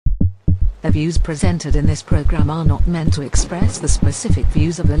The views presented in this program are not meant to express the specific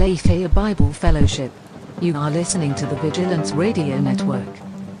views of the Lafayette Bible Fellowship. You are listening to the Vigilance Radio Network.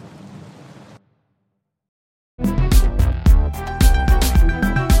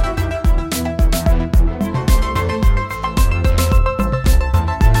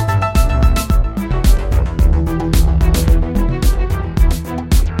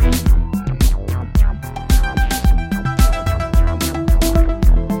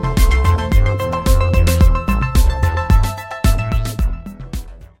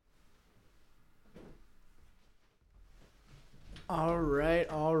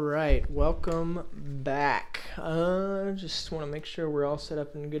 Welcome back. Just want to make sure we're all set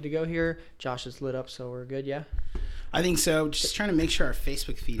up and good to go here. Josh is lit up, so we're good, yeah? I think so. Just trying to make sure our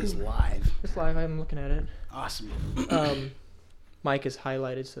Facebook feed is live. It's live. I'm looking at it. Awesome. Mike is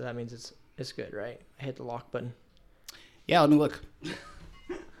highlighted, so that means it's good, right? I hit the lock button. Yeah, let me look.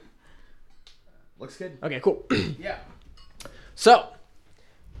 Looks good. Okay, cool. Yeah. So,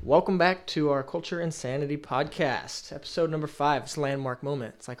 welcome back to our Culture Insanity podcast, episode number 5. It's a landmark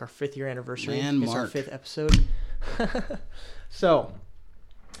moment. It's like our 5th year anniversary. It's our 5th episode. So,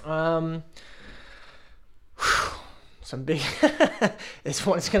 some big. It's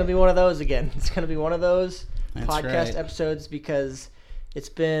going to be one of those again. It's going to be one of those podcast episodes because it's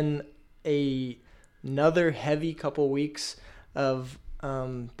been another heavy couple weeks of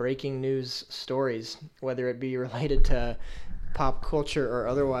breaking news stories, whether it be related to pop culture or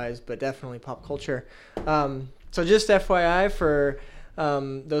otherwise, but definitely pop culture. So just FYI for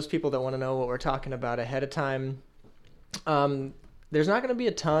those people that want to know what we're talking about ahead of time, there's not going to be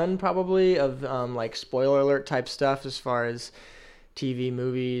a ton probably of like spoiler alert type stuff as far as TV,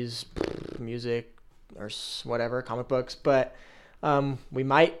 movies, music, or whatever, comic books, but we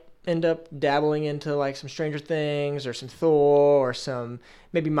might end up dabbling into like some Stranger Things or some Thor or some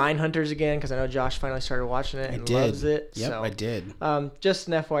maybe Mindhunters again, because I know Josh finally started watching it and loves it. Yep, so, I did. Just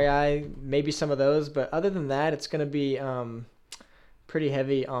an FYI, maybe some of those, but other than that, it's going to be pretty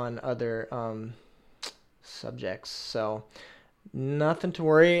heavy on other subjects. So nothing to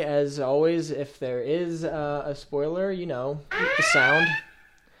worry. As always, if there is a spoiler, the sound.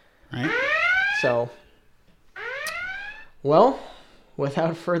 Right. So, well,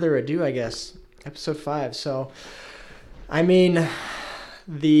 without further ado, I guess, episode 5. So, I mean,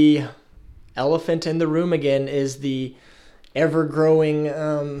 the elephant in the room again is the ever-growing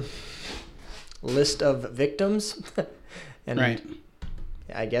list of victims. And right.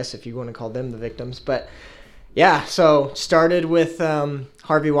 I guess if you want to call them the victims. But, yeah, so started with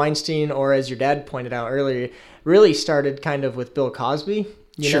Harvey Weinstein, or as your dad pointed out earlier, really started kind of with Bill Cosby,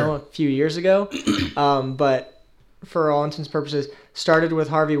 a few years ago. But for all intents and purposes, started with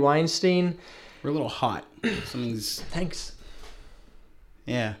Harvey Weinstein. We're a little hot. Thanks.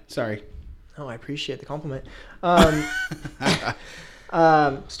 Yeah, sorry. Oh, I appreciate the compliment.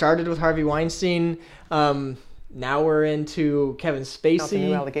 Started with Harvey Weinstein. Now we're into Kevin Spacey.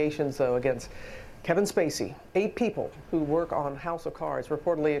 New allegations, though, against Kevin Spacey. 8 people who work on House of Cards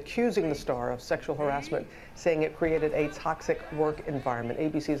reportedly accusing the star of sexual harassment, saying it created a toxic work environment.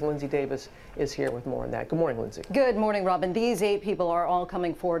 ABC's Lindsay Davis is here with more on that. Good morning, Lindsay. Good morning, Robin. These 8 people are all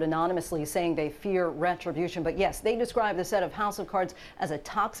coming forward anonymously, saying they fear retribution. But yes, they describe the set of House of Cards as a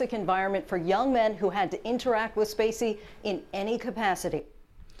toxic environment for young men who had to interact with Spacey in any capacity.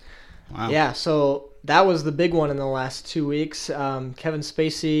 Wow. Yeah, so that was the big one in the last 2 weeks. Kevin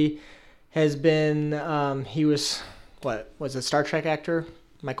Spacey has been, he was, was a Star Trek actor?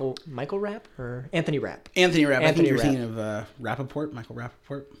 Michael Rapp or Anthony Rapp? Anthony Rapp. I think you're thinking of Rappaport, Michael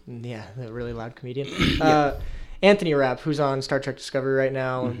Rappaport. Yeah, the really loud comedian. Anthony Rapp, who's on Star Trek Discovery right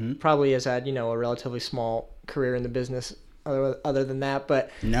now, and probably has had, a relatively small career in the business other than that.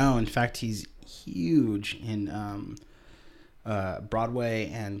 But no, in fact, he's huge in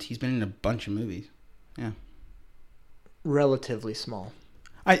Broadway, and he's been in a bunch of movies. Yeah. Relatively small.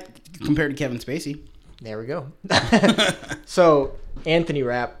 Compared to Kevin Spacey. There we go. So Anthony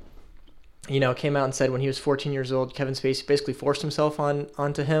Rapp, came out and said when he was 14 years old, Kevin Spacey basically forced himself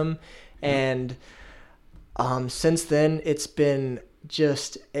onto him, and since then it's been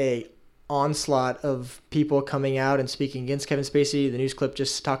just a onslaught of people coming out and speaking against Kevin Spacey. The news clip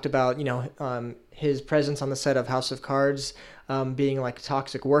just talked about his presence on the set of House of Cards being like a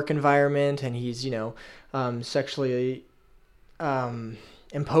toxic work environment, and he's sexually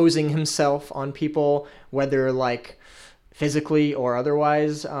imposing himself on people, whether like physically or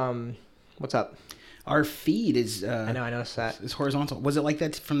otherwise. What's up? Our feed is I noticed that. It's horizontal. Was it like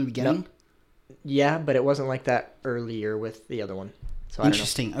that from the beginning? No. Yeah, but it wasn't like that earlier with the other one. So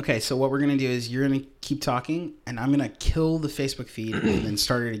Interesting. Okay, so what we're going to do is you're going to keep talking, and I'm going to kill the Facebook feed and then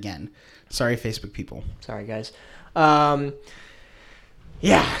start it again. Sorry, Facebook people. Sorry, guys.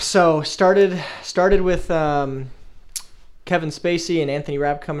 Yeah, so started with Kevin Spacey and Anthony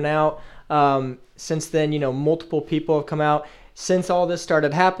Rapp coming out. Since then, multiple people have come out. Since all this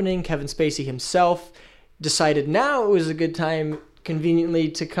started happening, Kevin Spacey himself decided now it was a good time, conveniently,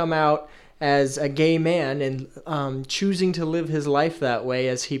 to come out as a gay man and choosing to live his life that way,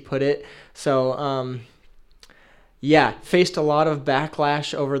 as he put it. So, faced a lot of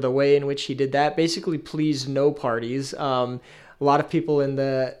backlash over the way in which he did that. Basically pleased no parties. A lot of people in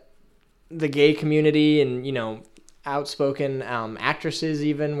the gay community and, outspoken actresses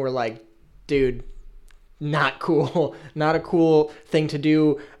even were like, dude, not cool. Not a cool thing to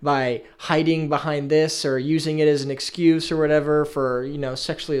do by hiding behind this or using it as an excuse or whatever for,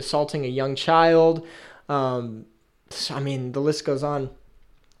 sexually assaulting a young child. The list goes on.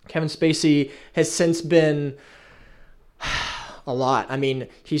 Kevin Spacey has since been a lot.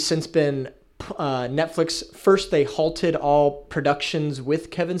 He's since been Netflix. First, they halted all productions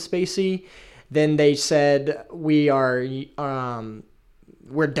with Kevin Spacey. Then they said, we're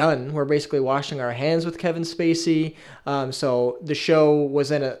done. We're basically washing our hands with Kevin Spacey. So the show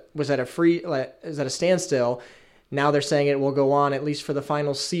was at a standstill. Now they're saying it will go on at least for the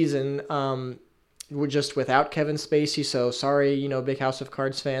final season. We're just without Kevin Spacey. So sorry, big House of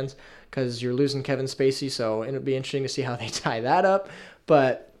Cards fans, because you're losing Kevin Spacey. So it'll be interesting to see how they tie that up.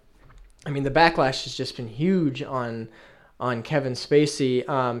 But the backlash has just been huge on Kevin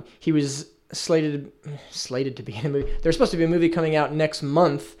Spacey. He was slated to be in a movie. There's supposed to be a movie coming out next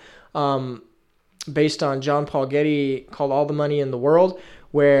month based on John Paul Getty called All the Money in the World,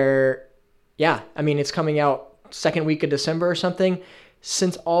 where, it's coming out second week of December or something.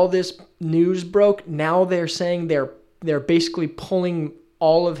 Since all this news broke, now they're saying they're basically pulling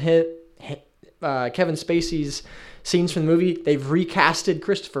all of Kevin Spacey's scenes from the movie. They've recasted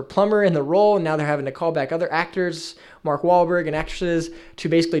Christopher Plummer in the role, and now they're having to call back other actors, Mark Wahlberg and actresses, to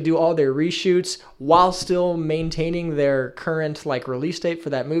basically do all their reshoots while still maintaining their current release date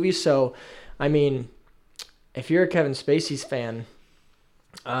for that movie. So, if you're a Kevin Spacey's fan,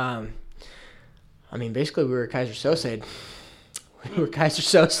 basically we were Kaiser Sose.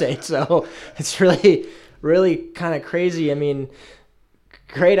 So it's really, really kind of crazy.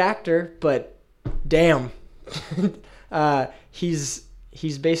 Great actor, but damn. He's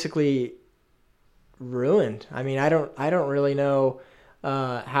basically ruined. I don't really know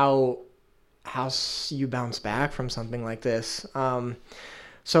how you bounce back from something like this.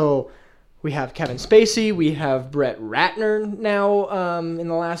 So we have Kevin Spacey, we have Brett Ratner now in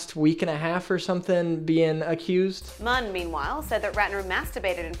the last week and a half or something being accused. Munn, meanwhile, said that Ratner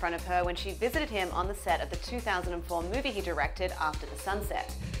masturbated in front of her when she visited him on the set of the 2004 movie he directed, After the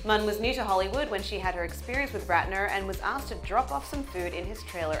Sunset. Munn was new to Hollywood when she had her experience with Ratner and was asked to drop off some food in his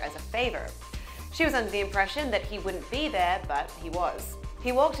trailer as a favor. She was under the impression that he wouldn't be there, but he was.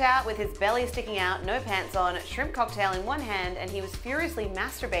 He walked out with his belly sticking out, no pants on, shrimp cocktail in one hand, and he was furiously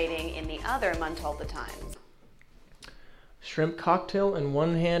masturbating in the other, Munn told The Times. Shrimp cocktail in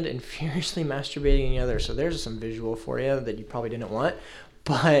one hand and furiously masturbating in the other. So there's some visual for you that you probably didn't want.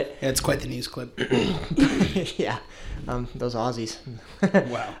 But yeah, it's quite the news clip. Yeah, those Aussies.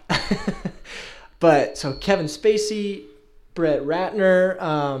 Wow. But so Kevin Spacey, Brett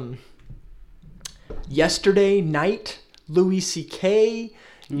Ratner, yesterday night, Louis C.K.,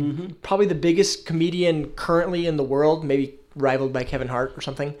 probably the biggest comedian currently in the world, maybe rivaled by Kevin Hart or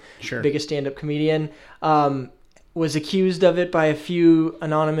something. Sure. Biggest stand-up comedian, was accused of it by a few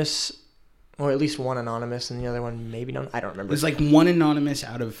anonymous, or at least one anonymous, and the other one maybe not. I don't remember. It was one anonymous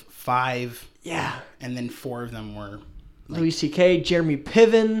out of 5. Yeah. And then 4 of them were Louis C.K., Jeremy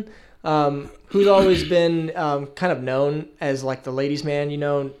Piven, who's always been kind of known as the ladies' man,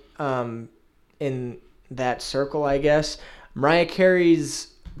 in that circle, I guess. Mariah Carey's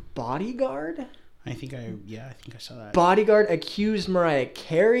bodyguard? I think I saw that. Bodyguard accused Mariah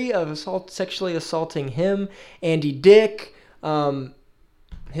Carey of sexually assaulting him. Andy Dick.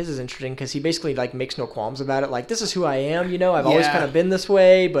 His is interesting because he basically makes no qualms about it. This is who I am, I've always kind of been this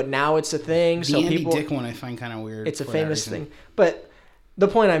way, but now it's a thing. The Andy Dick one I find kind of weird. It's a famous thing. But the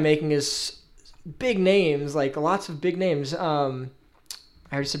point I'm making is big names, lots of big names.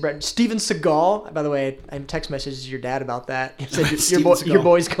 I already said Brett. Steven Seagal. By the way, I text messaged your dad about that. He said your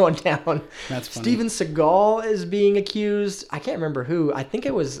boy's going down. That's funny. Steven Seagal is being accused. I can't remember who. I think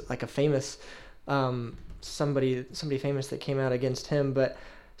it was a famous somebody famous that came out against him. But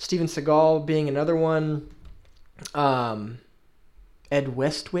Steven Seagal being another one. Ed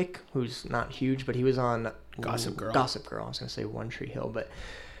Westwick, who's not huge, but he was on Gossip Girl. Gossip Girl. I was going to say One Tree Hill, but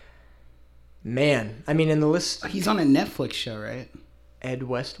man, I mean, in the list... He's on a Netflix show, right? Ed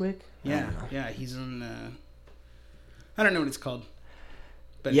Westwick? Yeah, he's on... I don't know what it's called.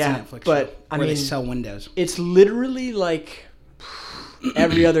 But yeah, it's a Netflix but show I where mean, they sell windows. It's literally like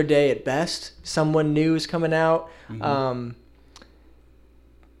every other day at best, someone new is coming out. Mm-hmm.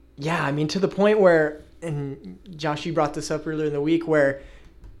 Yeah, I mean, to the point where, and Josh, you brought this up earlier in the week, where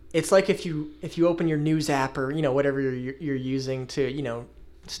it's like if you open your news app or, you know, whatever you're using to, you know,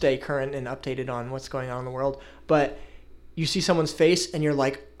 stay current and updated on what's going on in the world, but you see someone's face and you're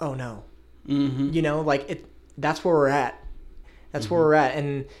like, oh no, you know, like that's where we're at. That's where we're at.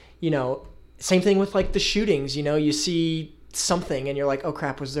 And, you know, same thing with like the shootings, you know, you see something and you're like, oh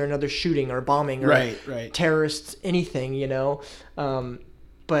crap, was there another shooting or bombing or right. terrorists, anything, you know?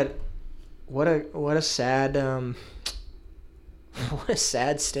 But what a sad, what a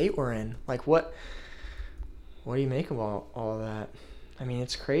sad state we're in. Like what do you make of all of that? I mean,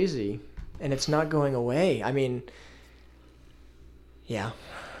 it's crazy and it's not going away. I mean, yeah,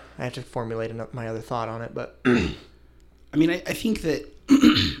 I have to formulate my other thought on it, but I mean, I think that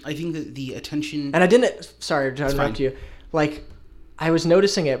the attention... And I didn't... Sorry to interrupt you. Like, I was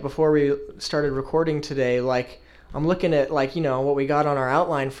noticing it before we started recording today. Like, I'm looking at, like, you know, what we got on our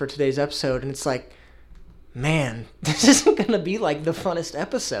outline for today's episode, and it's like, man, this isn't going to be, like, the funnest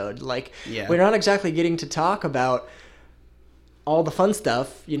episode. Like, we're not exactly getting to talk about all the fun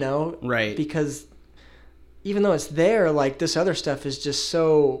stuff, you know? Right. Because even though it's there, like, this other stuff is just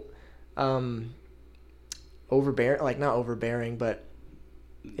so... overbearing, like not overbearing, but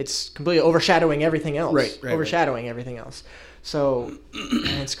it's completely overshadowing everything else. Right. Overshadowing everything else. So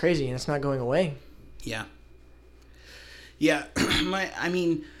it's crazy and it's not going away. Yeah. I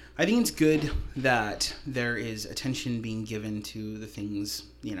mean, I think it's good that there is attention being given to the things,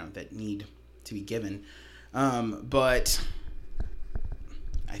 you know, that need to be given. But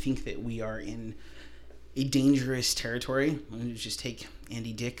I think that we are in a dangerous territory. Let me just take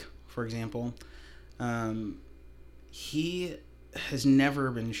Andy Dick, for example. He has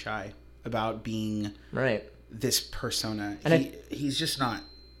never been shy about being this persona. And he's just not.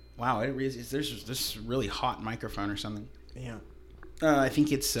 Wow, there's this really hot microphone or something. Yeah. I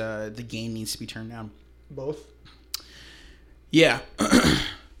think it's the gain needs to be turned down. Both. Yeah.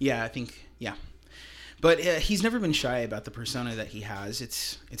 Yeah, I think But he's never been shy about the persona that he has.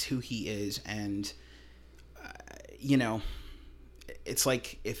 It's who he is, and you know, it's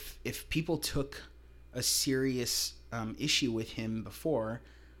like if people took a serious issue with him before,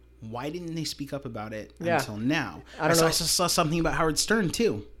 why didn't they speak up about it until now? I saw something about Howard Stern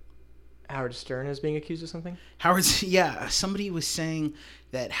too. Howard Stern is being accused of something? Somebody was saying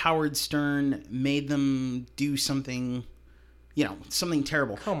that Howard Stern made them do something, you know, something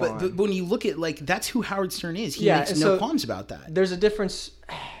terrible. But when you look at, like, that's who Howard Stern is. He makes no qualms about that. There's a difference.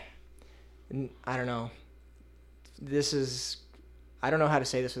 I don't know. I don't know how to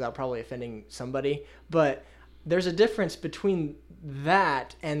say this without probably offending somebody, but there's a difference between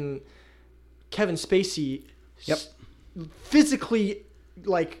that and Kevin Spacey physically,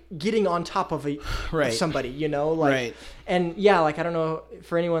 like, getting on top of somebody, you know? Like, and yeah, like, I don't know,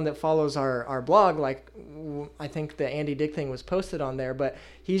 for anyone that follows our blog, like, I think the Andy Dick thing was posted on there, but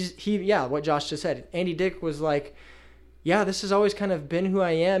what Josh just said, Andy Dick was like, yeah, this has always kind of been who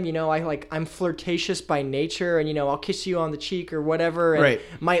I am, you know, I'm flirtatious by nature, and, you know, I'll kiss you on the cheek or whatever, and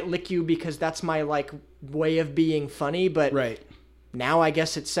might lick you because that's my, like, way of being funny, but now I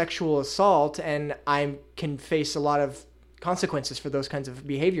guess it's sexual assault, and I can face a lot of consequences for those kinds of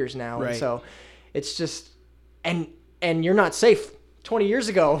behaviors now, and so it's just, and you're not safe. 20 years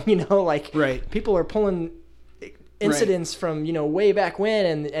ago, you know, like, people are pulling incidents from, you know, way back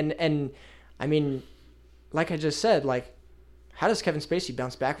when, and I mean, like I just said, like, how does Kevin Spacey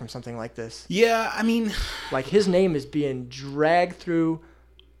bounce back from something like this? Yeah, I mean, like, his name is being dragged through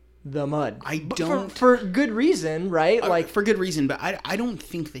the mud. For good reason, right? Like, for good reason, but I don't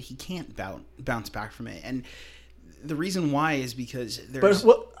think that he can't bounce back from it. And the reason why is because there's...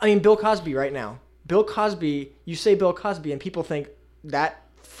 But, I mean, Bill Cosby right now. Bill Cosby, you say Bill Cosby and people think that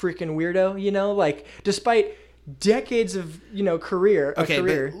freaking weirdo, you know? Like, despite decades of, you know, career. But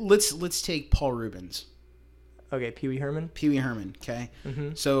let's take Paul Rubens. Okay, Pee Wee Herman, okay?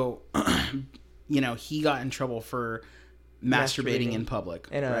 Mm-hmm. So, you know, he got in trouble for masturbating in public.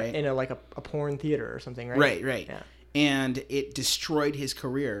 In a porn theater or something, right? Right. Yeah. And it destroyed his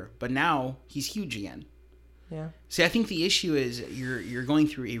career, but now he's huge again. Yeah. See, I think the issue is you're going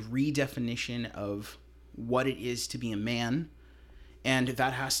through a redefinition of what it is to be a man, and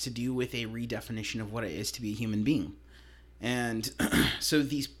that has to do with a redefinition of what it is to be a human being. And so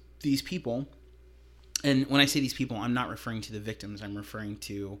these people, and when I say these people, I'm not referring to the victims. I'm referring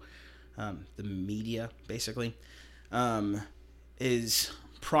to the media, basically, is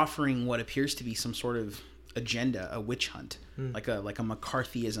proffering what appears to be some sort of agenda, a witch hunt, like a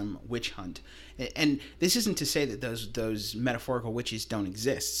McCarthyism witch hunt. And this isn't to say that those metaphorical witches don't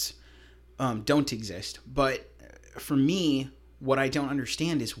exist, but for me, what I don't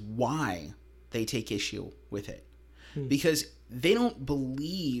understand is why they take issue with it. Because they don't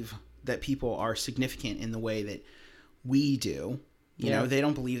believe that people are significant in the way that we do. You know, they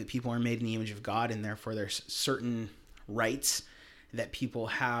don't believe that people are made in the image of God, and therefore there's certain rights that people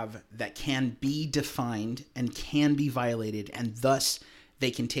have that can be defined and can be violated, and thus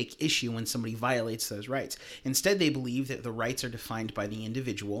they can take issue when somebody violates those rights. Instead, they believe that the rights are defined by the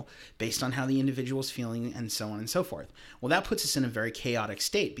individual based on how the individual is feeling, and so on and so forth. Well, that puts us in a very chaotic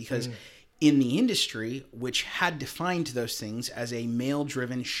state, because in the industry, which had defined those things as a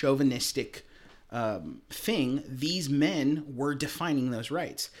male-driven, chauvinistic thing, these men were defining those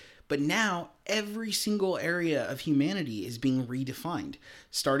rights. But now every single area of humanity is being redefined,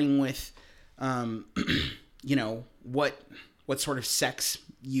 starting with, you know, what sort of sex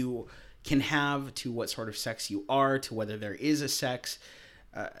you can have, to what sort of sex you are, to whether there is a sex.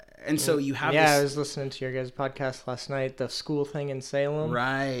 And so you have this... I was listening to your guys' podcast last night, the school thing in Salem.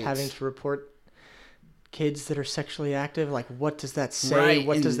 Right. Having to report kids that are sexually active. Like, what does that say? Right.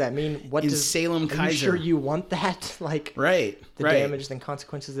 What does that mean? What does Salem Kaiser? Are you sure you want that? Like, right. The damage and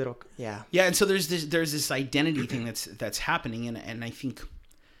consequences that'll... Yeah. Yeah, and so there's this identity thing that's happening, and I think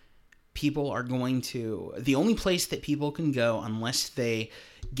people are going to... The only place that people can go, unless they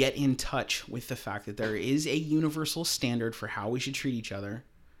get in touch with the fact that there is a universal standard for how we should treat each other,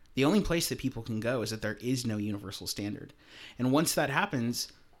 the only place that people can go is that there is no universal standard. And once that happens,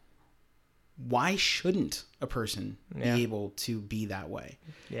 why shouldn't a person be able to be that way?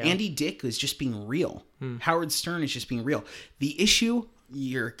 Yeah. Andy Dick is just being real. Howard Stern is just being real. The issue,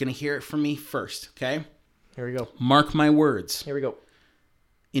 you're going to hear it from me first, okay? Here we go. Mark my words. Here we go.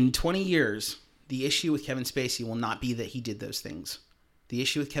 In 20 years, the issue with Kevin Spacey will not be that he did those things. The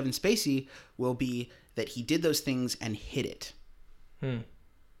issue with Kevin Spacey will be that he did those things and hid it.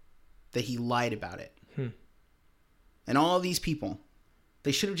 That he lied about it. And all of these people,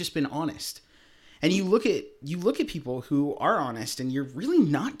 they should have just been honest. And you look at people who are honest, and you're really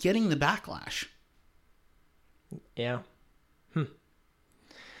not getting the backlash. Yeah.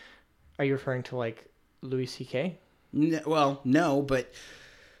 Are you referring to like Louis C.K.? No, but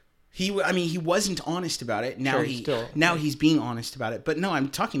he wasn't honest about it. Now he's being honest about it. But no, I'm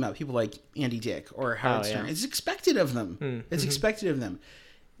talking about people like Andy Dick or Howard Stern. It's expected of them. It's expected of them.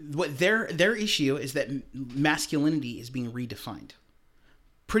 What their issue is that masculinity is being redefined.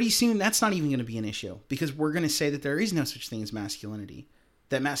 Pretty soon, that's not even going to be an issue, because we're going to say that there is no such thing as masculinity.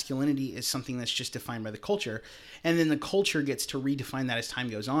 That masculinity is something that's just defined by the culture, and then the culture gets to redefine that as time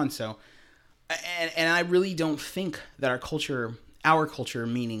goes on. So, and I really don't think that our culture,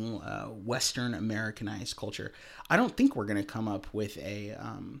 meaning Western Americanized culture, I don't think we're going to come up with a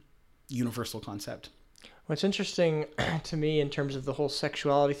universal concept. What's interesting to me in terms of the whole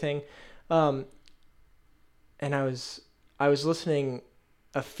sexuality thing, and I was listening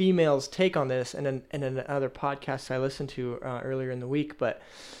a female's take on this in another podcast I listened to earlier in the week, but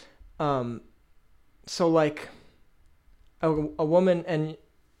so like a woman, and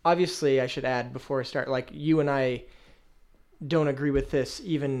obviously I should add before I start, like, you and I don't agree with this,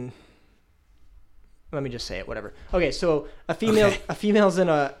 even, let me just say it, whatever. Okay, so a female's in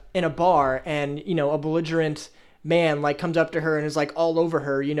a bar, and, you know, a belligerent man like comes up to her and is like all over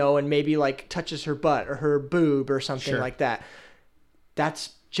her, you know, and maybe like touches her butt or her boob or something like that.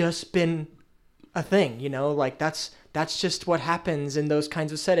 That's just been a thing, you know, like that's just what happens in those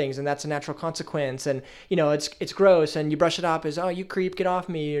kinds of settings, and that's a natural consequence. And, you know, it's gross, and you brush it off as, oh, you creep, get off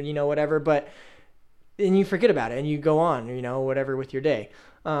me, or, you know, whatever. But then you forget about it and you go on, you know, whatever with your day.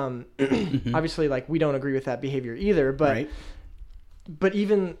 Obviously, like, we don't agree with that behavior either, but but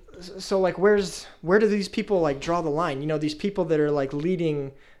even so, like, where do these people like draw the line? You know, these people that are like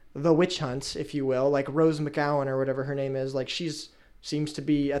leading the witch hunts, if you will, like Rose McGowan or whatever her name is, like, seems to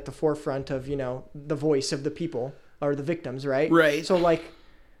be at the forefront of, you know, the voice of the people or the victims, right? Right. So, like,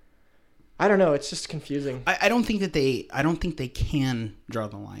 I don't know. It's just confusing. I don't think they can draw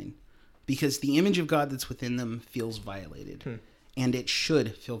the line, because the image of God that's within them feels violated. And it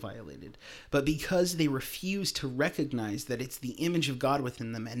should feel violated. But because they refuse to recognize that it's the image of God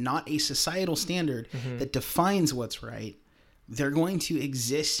within them and not a societal standard that defines what's right, they're going to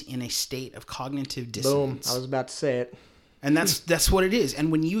exist in a state of cognitive dissonance. Boom. I was about to say it. And that's what it is.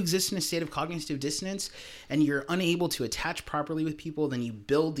 And when you exist in a state of cognitive dissonance and you're unable to attach properly with people, then you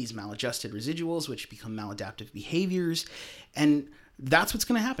build these maladjusted residuals, which become maladaptive behaviors. And that's what's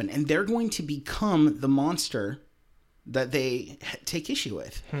going to happen. And they're going to become the monster that they take issue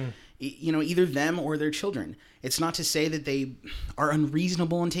with. You know, either them or their children. It's not to say that they are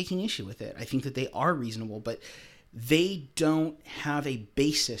unreasonable in taking issue with it. I think that they are reasonable, but they don't have a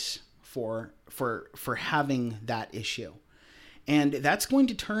basis for having that issue. And that's going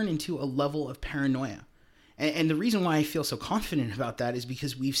to turn into a level of paranoia. And the reason why I feel so confident about that is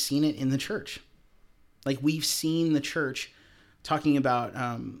because we've seen it in the church. Like, we've seen the church talking about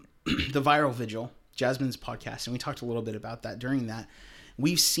the Viral Vigil, Jasmine's podcast, and we talked a little bit about that during that.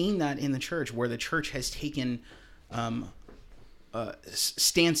 We've seen that in the church, where the church has taken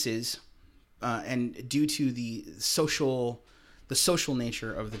stances, and due to the social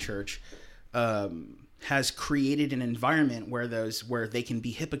nature of the church, has created an environment where they can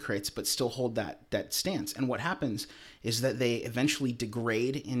be hypocrites but still hold that stance. And what happens is that they eventually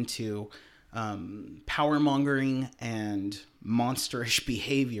degrade into power mongering and monsterish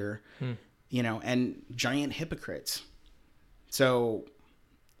behavior, you know, and giant hypocrites. So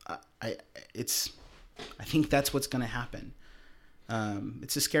I think that's what's going to happen.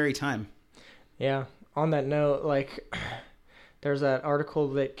 It's a scary time. Yeah. On that note, like, there's that article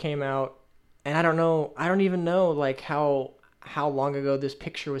that came out, and I don't even know like how long ago this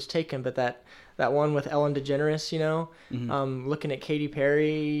picture was taken, but that one with Ellen DeGeneres, you know, looking at Katy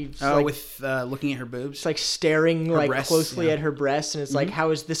Perry. Looking at her boobs. It's like staring her like breasts, closely at her breasts, and it's like,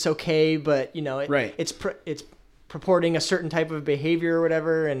 how is this okay? But you know, it's purporting a certain type of behavior or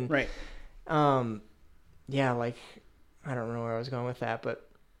whatever, and yeah, like, I don't know where I was going with that, but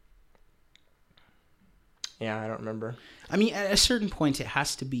yeah, I don't remember. I mean, at a certain point, it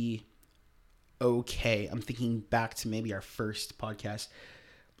has to be okay. I'm thinking back to maybe our first podcast,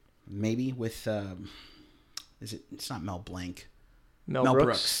 maybe with it's not Mel Blanc, Mel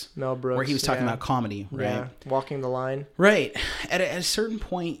Brooks, where he was talking about comedy, right? Yeah, walking the line, right? At a certain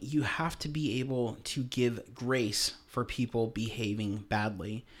point, you have to be able to give grace for people behaving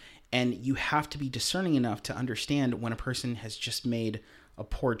badly, and you have to be discerning enough to understand when a person has just made a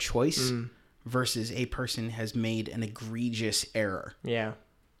poor choice versus a person has made an egregious error. Yeah.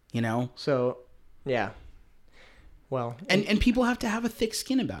 You know? So, yeah. Well, and people have to have a thick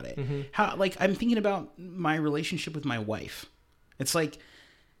skin about it. How, like, I'm thinking about my relationship with my wife. It's like,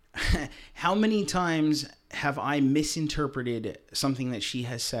 how many times have I misinterpreted something that she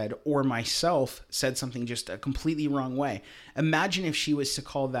has said, or myself said something just a completely wrong way? Imagine if she was to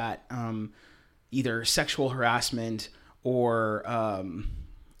call that either sexual harassment or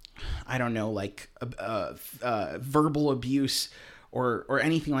I don't know, like verbal abuse or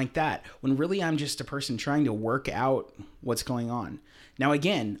anything like that, when really I'm just a person trying to work out what's going on. Now,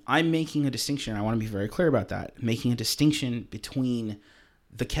 again, I'm making a distinction. I want to be very clear about that. Making a distinction between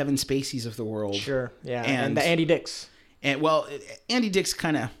the Kevin Spaceys of the world. Sure, yeah, and the Andy Dicks. And, well, Andy Dick's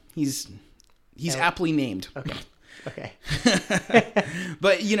kind of, he's aptly named. Okay.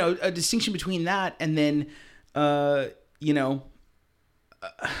 But, you know, a distinction between that and then, you know,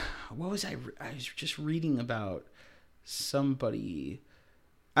 what was I was just reading about somebody,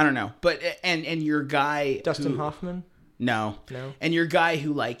 I don't know, but and your guy Dustin Hoffman. No, and your guy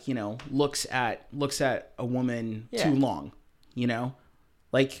who, like, you know, looks at a woman too long, you know,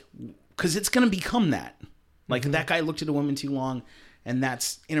 like, because it's gonna become that, like, that guy looked at a woman too long, and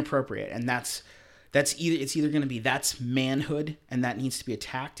that's inappropriate, and that's either gonna be, that's manhood, and that needs to be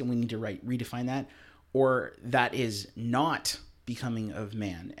attacked, and we need to redefine that, or that is not becoming of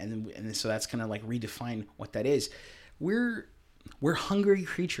man, and so that's gonna, like, redefine what that is. We're hungry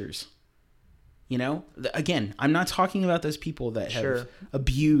creatures, you know. Again, I'm not talking about those people that have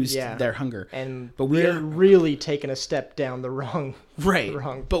abused their hunger, but we're really taking a step down the wrong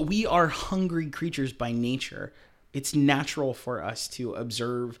But we are hungry creatures by nature. It's natural for us to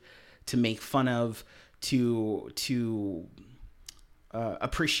observe, to make fun of, to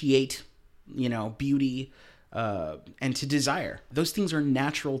appreciate, you know, beauty. And to desire. Those things are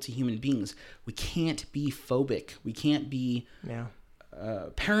natural to human beings. We can't be phobic. We can't be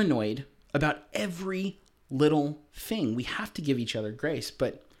paranoid about every little thing. We have to give each other grace.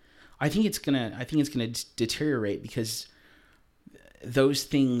 But I think it's gonna deteriorate because those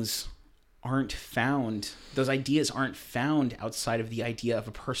things aren't found. Those ideas aren't found outside of the idea of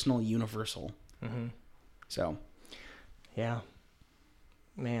a personal universal. So, yeah,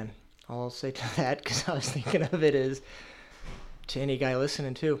 man. All I'll say to that, because I was thinking of it, is to any guy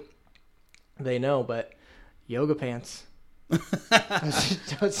listening too, they know, but yoga pants.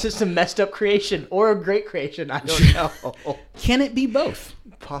 It's just a messed up creation or a great creation. I don't know. Can it be both?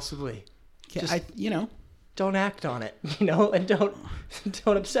 Possibly. Don't act on it, and don't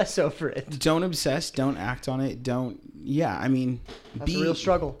obsess over it. Don't obsess. Don't act on it. I mean, that's a real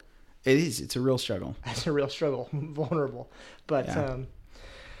struggle. It is. It's a real struggle. That's a real struggle. Vulnerable. But, I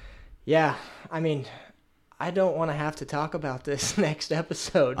mean, I don't want to have to talk about this next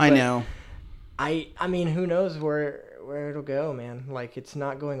episode. I know. I mean, who knows where it'll go, man. Like, it's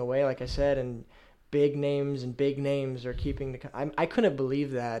not going away, like I said, and big names are keeping I couldn't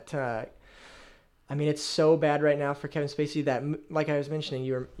believe that. I mean, it's so bad right now for Kevin Spacey that, like I was mentioning,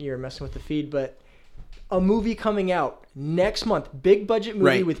 you were messing with the feed, but a movie coming out next month, big budget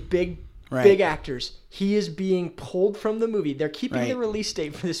movie with big actors. He is being pulled from the movie. They're keeping the release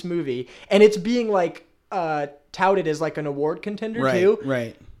date for this movie, and it's being like touted as like an award contender too.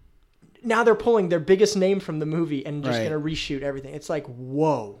 Right. Now they're pulling their biggest name from the movie and just gonna reshoot everything. It's like,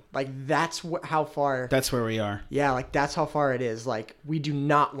 whoa! Like that's how far. That's where we are. Yeah, like that's how far it is. Like we do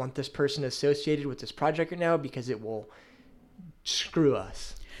not want this person associated with this project right now because it will screw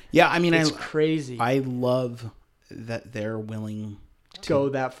us. Yeah, I mean, it's crazy. I love that they're willing to go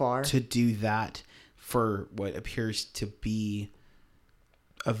that far to do that for what appears to be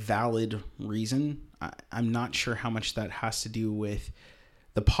a valid reason. I'm not sure how much that has to do with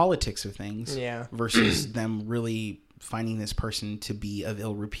the politics of things versus them really finding this person to be of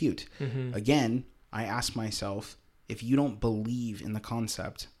ill repute. Mm-hmm. Again, I ask myself, if you don't believe in the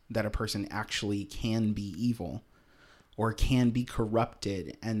concept that a person actually can be evil or can be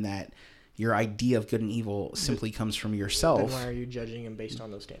corrupted and that your idea of good and evil simply comes from yourself, then why are you judging him based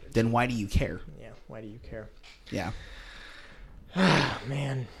on those standards? Then why do you care? Yeah, why do you care? Yeah.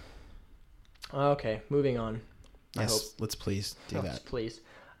 Man. Okay, moving on. Yes, let's please do that. Please.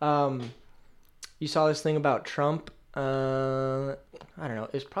 You saw this thing about Trump. I don't know.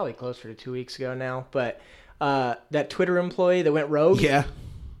 It was probably closer to 2 weeks ago now. But that Twitter employee that went rogue. Yeah.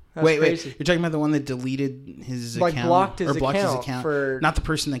 Wait. You're talking about the one that deleted his account? Blocked his account. For... Not the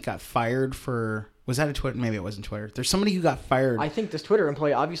person that got fired for... Was that a Twitter? Maybe it wasn't Twitter. There's somebody who got fired. I think this Twitter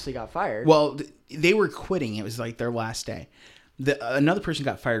employee obviously got fired. Well, they were quitting. It was like their last day. Another person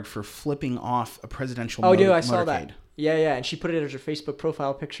got fired for flipping off a presidential motorcade. I saw that. Yeah, and she put it as her Facebook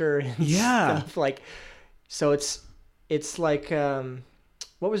profile picture and stuff. Like, so it's like,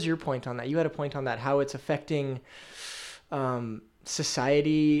 what was your point on that? You had a point on that, how it's affecting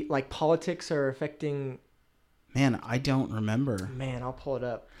society, like politics are affecting... Man, I don't remember. Man, I'll pull it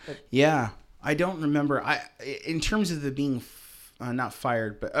up. Yeah, I don't remember. In terms of the being not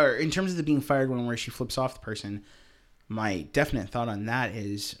fired, or in terms of the being fired where she flips off the person... My definite thought on that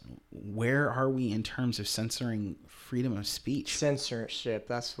is, where are we in terms of censoring freedom of speech? Censorship,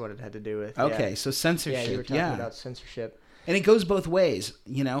 that's what it had to do with. Okay, so censorship. Yeah, you were talking about censorship. And it goes both ways,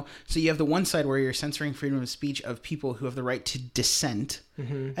 So you have the one side where you're censoring freedom of speech of people who have the right to dissent.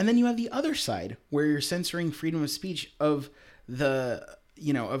 Mm-hmm. And then you have the other side where you're censoring freedom of speech of the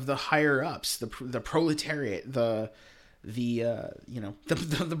higher ups, the proletariat, the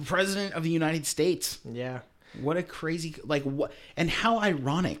president of the United States. Yeah. What a crazy, what, and how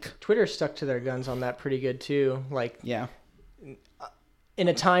ironic. Twitter stuck to their guns on that pretty good too. Yeah. In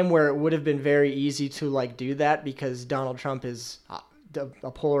a time where it would have been very easy to do that because Donald Trump is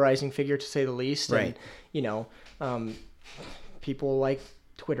a polarizing figure to say the least. Right. And, people like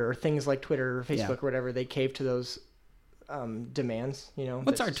Twitter or things like Twitter or Facebook or whatever, they cave to those demands,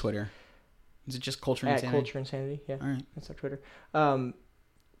 What's our Twitter? Is it just Culture Insanity? Culture Insanity, yeah. All right. That's our Twitter.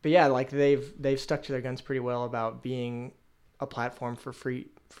 But yeah, they've stuck to their guns pretty well about being a platform for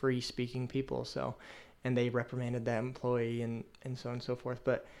free speaking people. So, and they reprimanded that employee and so on and so forth.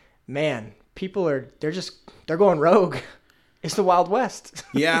 But man, people they're going rogue. It's the Wild West.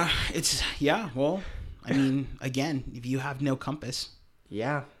 Well, I mean, again, if you have no compass.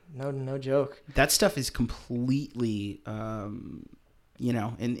 Yeah, no joke. That stuff is completely, in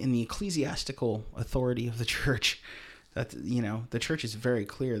the ecclesiastical authority of the church. That the church is very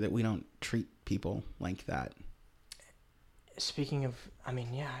clear that we don't treat people like that. Speaking of,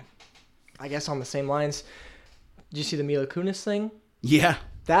 I guess on the same lines, did you see the Mila Kunis thing? Yeah,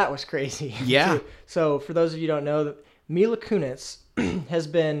 that was crazy. Yeah. So for those of you who don't know, Mila Kunis has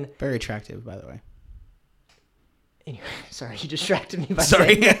been very attractive, by the way. Anyway, sorry, you distracted me by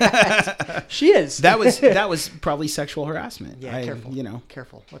saying that. She is. That was probably sexual harassment. Yeah, careful.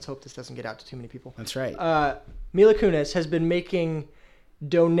 Careful. Let's hope this doesn't get out to too many people. That's right. Mila Kunis has been making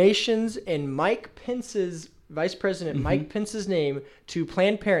donations in Mike Pence's, Vice President Mike Pence's name to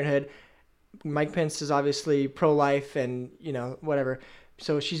Planned Parenthood. Mike Pence is obviously pro-life and, whatever.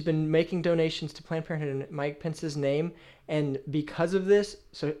 So she's been making donations to Planned Parenthood in Mike Pence's name, and because of this,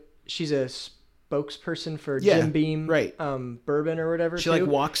 so she's a spokesperson for Jim Beam, right. Bourbon or whatever. She like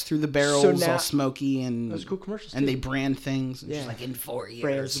walks through the barrels, so now, all smoky, and those cool commercials. And too. they brand things. And she's like, in 4 years,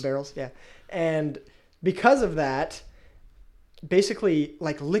 brands the barrels. Yeah, and because of that, basically,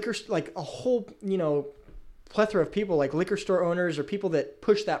 like liquor, like a whole plethora of people, like liquor store owners or people that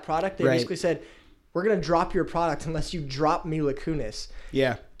push that product, they basically said, we're going to drop your product unless you drop Mila Kunis.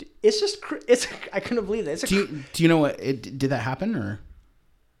 Yeah. It's just, I couldn't believe that. Do you know what, did that happen or?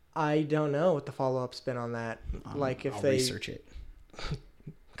 I don't know what the follow-up's been on that. Like if I'll they research it.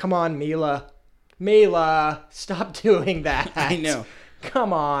 Come on, Mila. Mila, stop doing that. I know.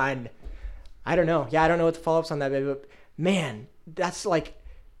 Come on. I don't know. Yeah, I don't know what the follow-up's on that, baby, but man, that's like,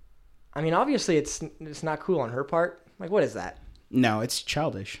 I mean, obviously it's not cool on her part. Like, what is that? No, it's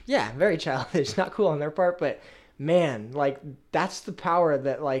childish. Yeah, very childish. Not cool on their part, but man, like that's the power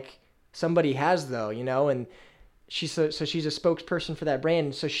that like somebody has though, and she's she's a spokesperson for that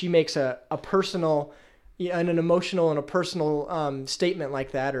brand. So she makes a personal and an emotional and a personal statement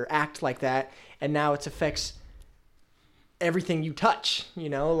like that or act like that. And now it affects everything you touch,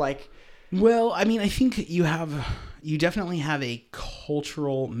 like. Well, I mean, I think you definitely have a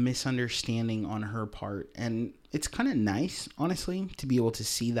cultural misunderstanding on her part, and it's kind of nice, honestly, to be able to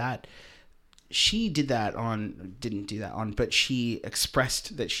see that. She didn't do that on, but she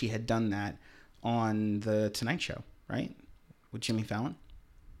expressed that she had done that on the Tonight Show, right? With Jimmy Fallon?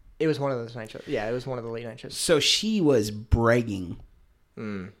 It was one of the Tonight Shows. Yeah, it was one of the late night shows. So she was bragging.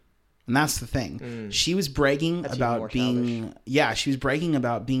 And that's the thing. She was bragging about being, she was bragging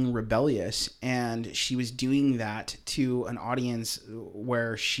about being rebellious, and she was doing that to an audience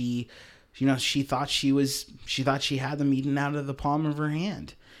where she thought she had them eaten out of the palm of her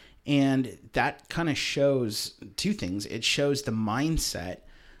hand. And that kind of shows two things. It shows the mindset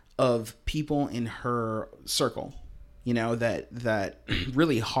of people in her circle, that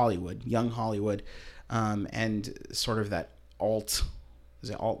really Hollywood, young Hollywood, and sort of that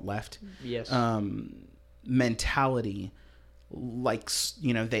alt-left mentality. Like,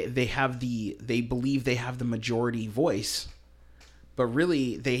 they believe they have the majority voice, but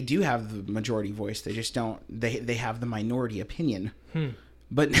really they do have the majority voice. They just don't, they have the minority opinion.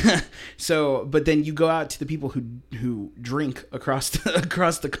 But but then you go out to the people who drink across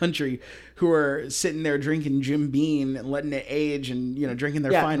the country, who are sitting there drinking Jim Beam and letting it age, and drinking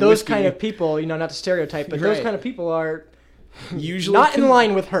their fine those whiskey. Kind of people, not to stereotype, but those kind of people are usually not in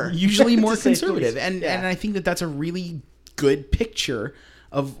line with her. Usually more conservative, and I think that that's a really good picture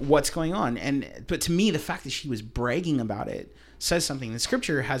of what's going on. But to me, the fact that she was bragging about it says something. The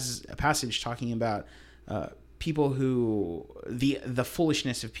scripture has a passage talking about people who the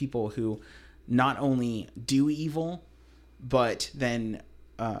foolishness of people who not only do evil, but then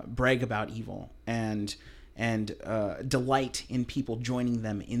brag about evil and delight in people joining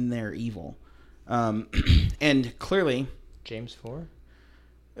them in their evil. And clearly, James 4,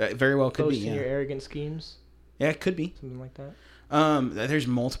 very well could be. Boast in your arrogant schemes. Yeah, it could be something like that. There's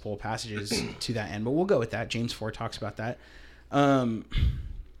multiple passages to that end, but we'll go with that. James 4 talks about that.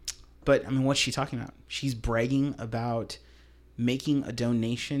 But I mean, what's she talking about? She's bragging about making a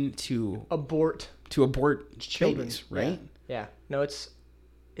donation to abort children, babies, right? Yeah. No, it's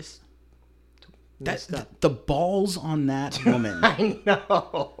the balls on that woman. I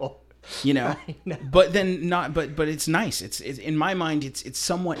know. I know. But then not. But it's nice. It's in my mind. It's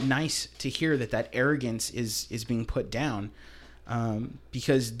somewhat nice to hear that arrogance is being put down,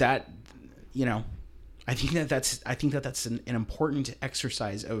 because that, I think that's an important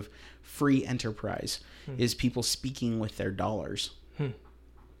exercise of free enterprise, is people speaking with their dollars.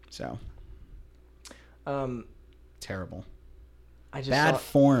 So, terrible. Bad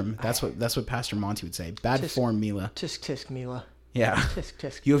form. That's what Pastor Monty would say. Bad form, Mila. Tisk tisk, Mila. Yeah. Tisk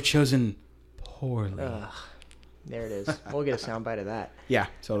tisk. You have chosen poorly. There it is. We'll get a soundbite of that. Yeah,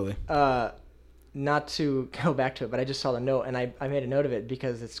 totally. Not to go back to it, but I just saw the note, and I made a note of it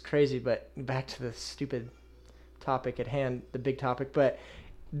because it's crazy. But back to the stupid topic at hand, the big topic. But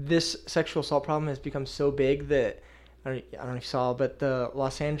this sexual assault problem has become so big that I don't know if you saw, but the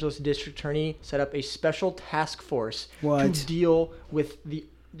Los Angeles District Attorney set up a special task force to deal with the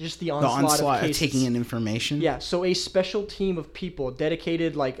onslaught of taking in information. Yeah, so a special team of people,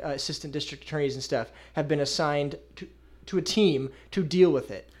 dedicated like assistant district attorneys and stuff, have been assigned to a team to deal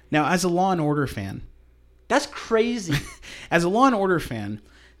with it. Now, as a Law and Order fan, that's crazy. As a Law and Order fan,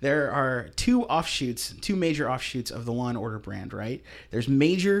 there are two major offshoots of the Law and Order brand, right? There's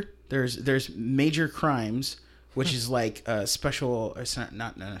major crimes, which is like special.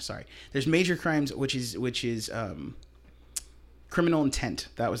 There's major crimes, which is Criminal Intent.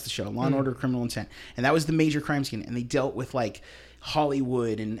 That was the show. Law and Order Criminal Intent. And that was the major crime scene. And they dealt with like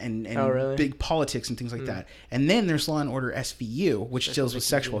Hollywood and really? big politics and things like that. And then there's Law and Order SVU, which deals with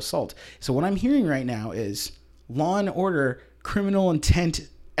sexual assault. So what I'm hearing right now is Law and Order Criminal Intent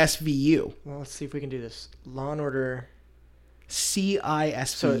SVU. Well, let's see if we can do this. Law and Order CISVU.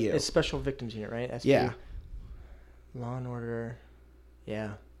 So it's Special Victims Unit, right? SVU. Yeah. Law and Order.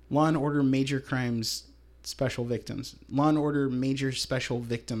 Yeah. Law and Order Major Crimes Special Victims. Law and Order Major Special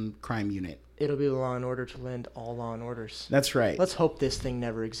Victim Crime Unit. It'll be Law and Order to lend all Law and Orders. That's right. Let's hope this thing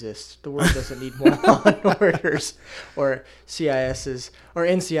never exists. The world doesn't need more Law and Orders or CISs or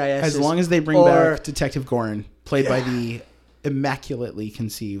NCISs. As long as they bring back Detective Gorin, played by the immaculately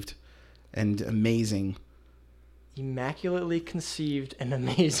conceived and amazing... Immaculately conceived and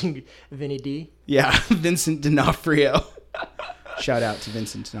amazing Vinny D. Yeah, Vincent D'Onofrio. Shout out to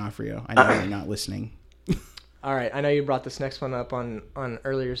Vincent D'Onofrio. I know you're not listening. All right, I know you brought this next one up on last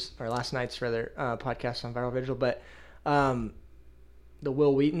night's podcast on Viral Vigil, but the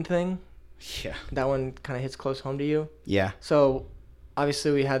Will Wheaton thing. Yeah, that one kind of hits close home to you. Yeah. So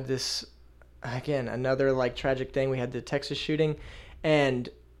obviously we had this again another like tragic thing. We had the Texas shooting, and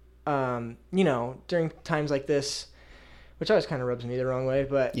during times like this, which always kind of rubs me the wrong way,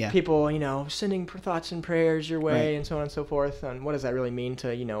 but people, sending thoughts and prayers your way and so on and so forth. And what does that really mean to,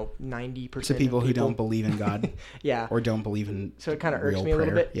 90% to people who don't believe in God? Yeah. Or don't believe in So it kind of irks me a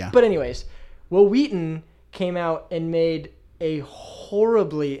little bit. Yeah. But anyways, Will Wheaton came out and made a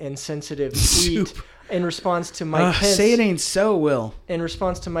horribly insensitive tweet in response to Mike Pence. Say it ain't so, Will. In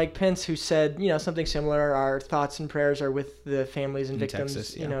response to Mike Pence, who said, something similar. Our thoughts and prayers are with the families and victims,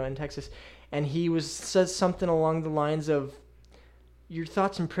 Texas, in Texas. And he says something along the lines of, your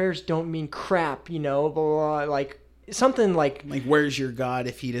thoughts and prayers don't mean crap, blah, blah, blah, like something like... Like, where's your God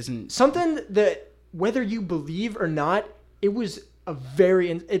if he doesn't... Something that, whether you believe or not, it was a very...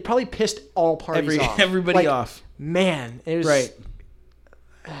 It probably pissed all parties off. Everybody off. Man, it was... Right.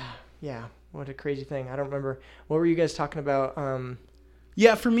 Yeah. What a crazy thing. I don't remember. What were you guys talking about?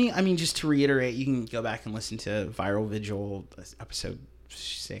 Yeah, for me, just to reiterate, you can go back and listen to Viral Vigil, episode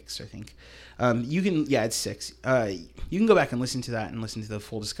 6, I think. It's 6. You can go back and listen to that and listen to the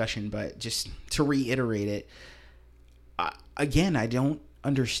full discussion, but just to reiterate it, again, I don't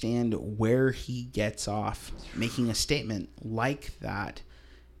understand where he gets off making a statement like that.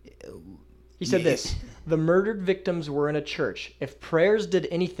 He said this: the murdered victims were in a church. If prayers did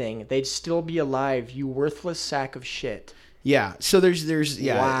anything, they'd still be alive, you worthless sack of shit. Yeah. So there's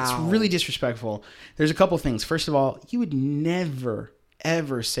wow. It's really disrespectful. There's a couple things. First of all, you would never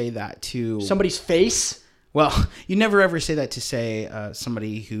ever say that to somebody's face. Well, you never ever say that to say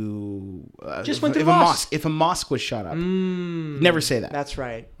somebody who just went through mosque. If a mosque was shot up, never say that. That's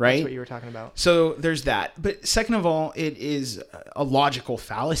right. Right. That's what you were talking about. So there's that. But second of all, it is a logical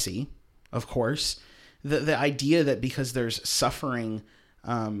fallacy. Of course, the idea that because there's suffering,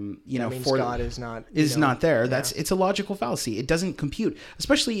 that means God is not there. Yeah. It's a logical fallacy. It doesn't compute,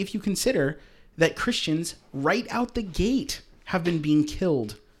 especially if you consider that Christians right out the gate have been being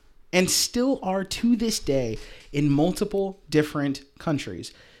killed and still are to this day in multiple different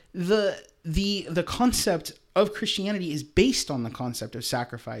countries. The concept of Christianity is based on the concept of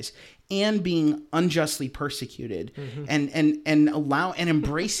sacrifice and being unjustly persecuted and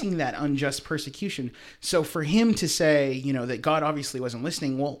embracing that unjust persecution. So for him to say, that God obviously wasn't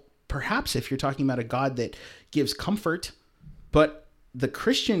listening, well, perhaps if you're talking about a God that gives comfort, but the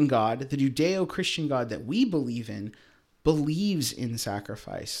Christian God, the Judeo-Christian God that we believe in, believes in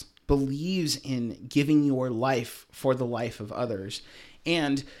sacrifice, believes in giving your life for the life of others,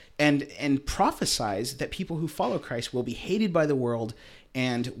 and prophesies that people who follow Christ will be hated by the world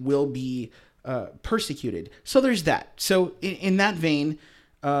and will be persecuted. So there's that. So in that vein,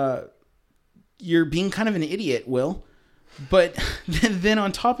 you're being kind of an idiot, Will. But then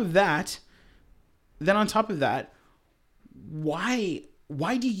on top of that, why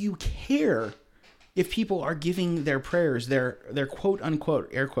do you care if people are giving their prayers, their quote unquote,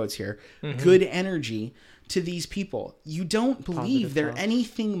 air quotes here, good energy to these people? You don't believe they're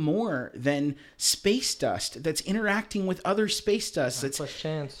anything more than space dust that's interacting with other space dust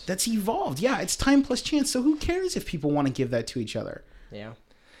that's evolved. Yeah, it's time plus chance. So who cares if people want to give that to each other? Yeah.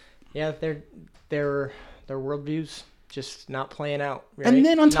 Their worldviews just not playing out. Right? And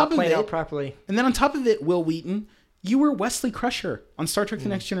then on top not playing of it, out properly. And then on top of it, Will Wheaton, you were Wesley Crusher on Star Trek: The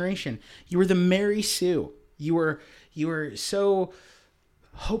Next Generation. You were the Mary Sue. You were so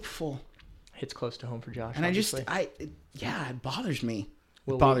hopeful. Hits close to home for Josh. And obviously. it bothers me.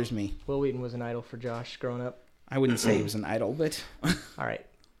 Will Wheaton was an idol for Josh growing up. I wouldn't say he was an idol, but all right,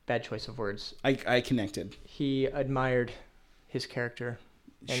 bad choice of words. I connected. He admired his character.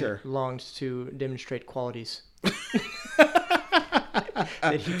 And Sure. longs to demonstrate qualities that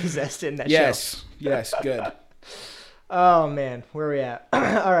he possessed in that show. Yes, good. Oh man, where are we at?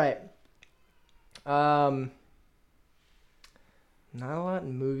 All right. Not a lot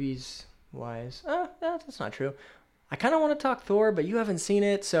in movies wise. That's not true. I kind of want to talk Thor, but you haven't seen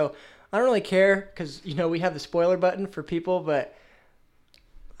it, so I don't really care because we have the spoiler button for people, but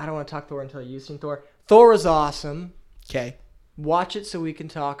I don't want to talk Thor until you've seen Thor. Thor is awesome. Okay. Watch it so we can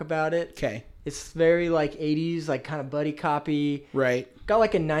talk about it. Okay. It's very like 80s, like kind of buddy copy. Right. Got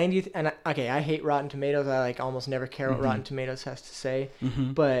like a 90th, and I hate Rotten Tomatoes. I like almost never care what Rotten Tomatoes has to say.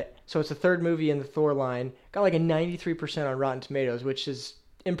 Mm-hmm. But so it's the third movie in the Thor line. Got like a 93% on Rotten Tomatoes, which is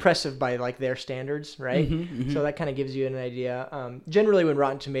impressive by like their standards, right? So that kind of gives you an idea. Generally, when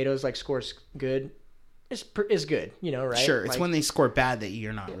Rotten Tomatoes like scores good, is good, right? Sure. It's like, when they score bad that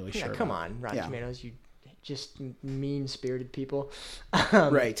you're not really sure. Come about. on, Rotten Tomatoes, you just mean-spirited people.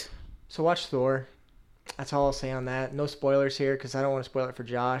 Right. So watch Thor. That's all I'll say on that. No spoilers here because I don't want to spoil it for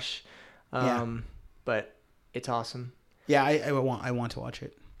Josh. But it's awesome. Yeah, I want to watch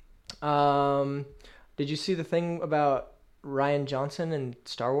it. Did you see the thing about Rian Johnson and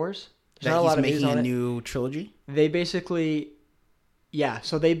Star Wars? That he's making a new trilogy? They basically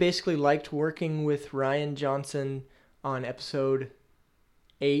liked working with Rian Johnson on episode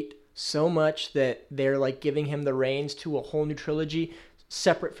 8 so much that they're like giving him the reins to a whole new trilogy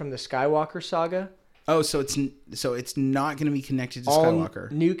separate from the Skywalker saga. Oh, so it's not going to be connected to Skywalker.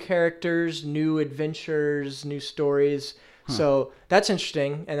 New characters, new adventures, new stories. So that's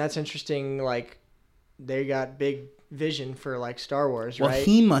interesting, and that's interesting. Like they got big vision for like Star Wars, right? Well,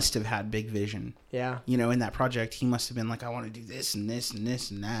 he must have had big vision. Yeah. In that project, he must have been like, I want to do this and this and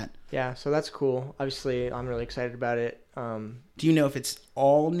this and that. Yeah, so that's cool. Obviously, I'm really excited about it. Do you know if it's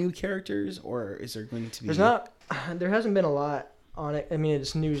all new characters or is there going to be? There hasn't been a lot on it. I mean,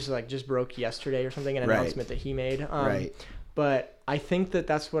 it's news like just broke yesterday or something, an announcement that he made. Right. But I think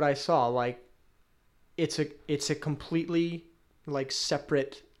that's what I saw. Like, it's a completely like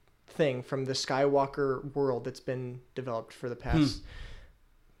separate thing from the Skywalker world that's been developed for the past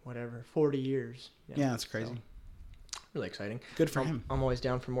 40 years. Yeah, that's crazy. So, really exciting. Good for him. I'm always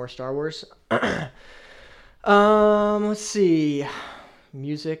down for more Star Wars. Let's see.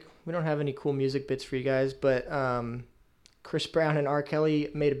 Music. We don't have any cool music bits for you guys, but Chris Brown and R. Kelly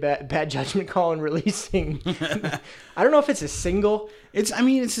made a bad judgment call in releasing. I don't know if it's a single. It's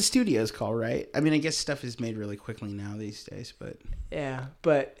a studio's call, right? I mean, I guess stuff is made really quickly now these days, but yeah,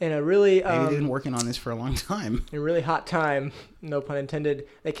 but in a really maybe they've been working on this for a long time. In a really hot time, no pun intended,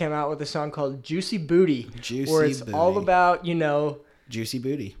 they came out with a song called "Juicy Booty," where it's all about juicy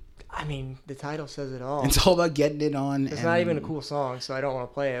booty. I mean, the title says it all. It's all about getting it on. It's not even a cool song, so I don't want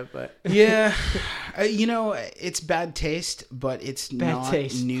to play it. But yeah, it's bad taste, but it's not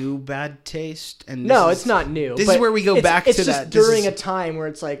new bad taste. And it's not new. This is where we go back to that. It's just during a time where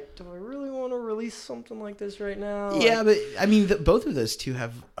it's like, do I really want to release something like this right now? Yeah, but I mean, both of those two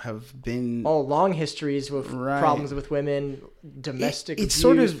have been long histories with problems with women, domestic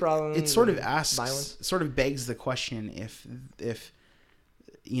abuse problems. It sort of asks, violence. Sort of begs the question if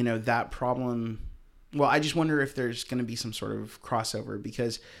that problem. Well, I just wonder if there's going to be some sort of crossover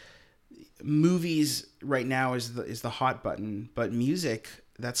because movies right now is the hot button, but music,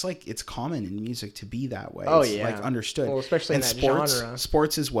 that's like, it's common in music to be that way. Oh, it's yeah. like understood. Well, especially in that genre.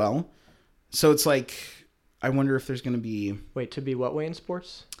 Sports as well. So it's like, I wonder if there's going to be... Wait, to be what way in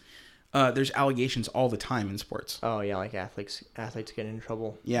sports? There's allegations all the time in sports. Oh, yeah, like athletes getting in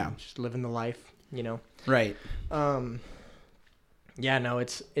trouble. Yeah. Just living the life, Right. Yeah, no,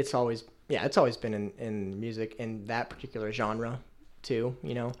 it's always been in music in that particular genre too,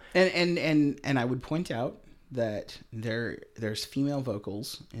 And I would point out that there's female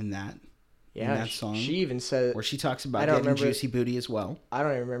vocals in that song. She even says where she talks about getting juicy booty as well. I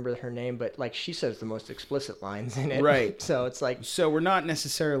don't even remember her name, but like she says the most explicit lines in it. Right. So it's like we're not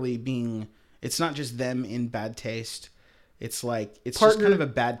necessarily it's not just them in bad taste. It's like it's just kind of a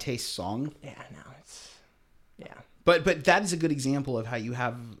bad taste song. Yeah, no, it's yeah. But that is a good example of how you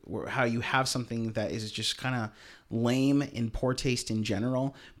have something that is just kind of lame in poor taste in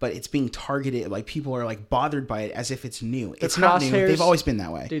general, but it's being targeted, like people are like bothered by it as if it's new. It's not new. They've always been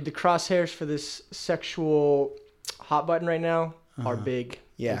that way. Dude, the crosshairs for this sexual hot button right now are big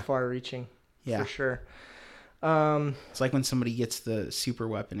and far reaching. Yeah. For sure. It's like when somebody gets the super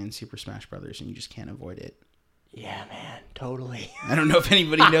weapon in Super Smash Brothers and you just can't avoid it. Yeah, man, totally. I don't know if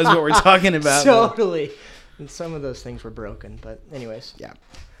anybody knows what we're talking about. Totally. And some of those things were broken, but anyways. Yeah.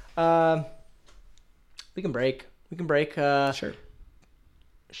 We can break. Sure.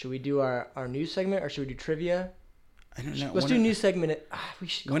 Should we do our news segment or should we do trivia? I don't know. Let's do a new segment.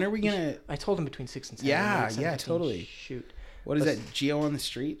 When are we gonna? I told him between 6 and 7. Yeah, totally. Shoot. What is that? Geo on the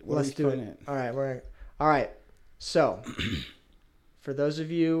street? What let's do it. All right, all right. So, for those of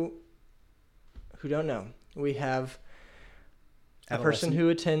you who don't know, we have a person who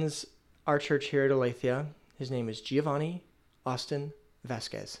attends our church here at Aletheia. His name is Giovanni Austin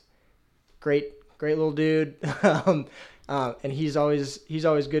Vasquez. Great little dude. And he's always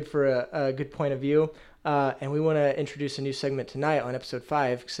good for a good point of view. And we want to introduce a new segment tonight on episode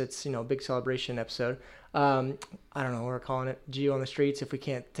 5 because it's a big celebration episode. I don't know what we're calling it. Geo on the streets. If we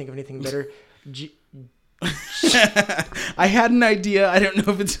can't think of anything better. I had an idea. I don't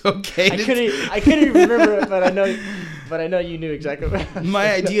know if it's okay. I couldn't even remember it, but I know you knew exactly what.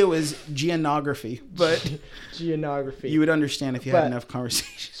 My idea was geonography, but geonography. You would understand if you had enough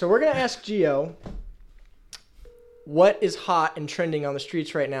conversation. So we're gonna ask Geo what is hot and trending on the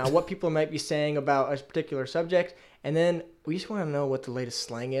streets right now, what people might be saying about a particular subject, and then we just want to know what the latest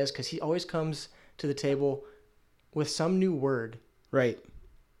slang is because he always comes to the table with some new word. Right.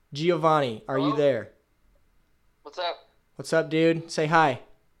 Giovanni, are you there? What's up? What's up, dude? Say hi.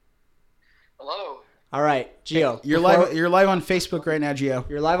 Hello. All right, Geo. You're live on Facebook right now, Geo.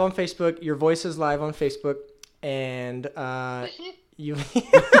 You're live on Facebook. Your voice is live on Facebook, and you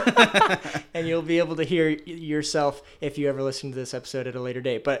and you'll be able to hear yourself if you ever listen to this episode at a later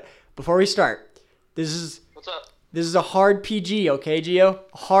date. But before we start, what's up? This is a hard PG, okay, Geo?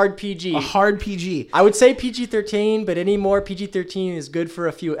 A hard PG. A hard PG. I would say PG-13, but any more PG-13 is good for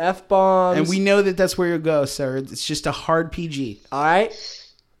a few F-bombs. And we know that that's where you'll go, sir. It's just a hard PG. All right?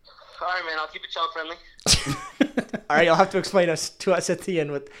 All right, man. I'll keep it child-friendly. All right, you'll have to explain to us at the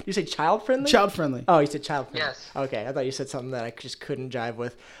end. Did you say child-friendly? Child-friendly. Oh, you said child-friendly. Yes. Okay, I thought you said something that I just couldn't jive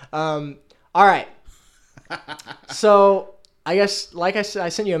with. All right. So, I guess, like I said, I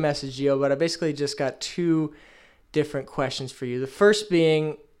sent you a message, Gio, but I basically just got 2 different questions for you. The first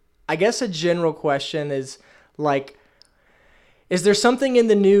being, I guess a general question is like, is there something in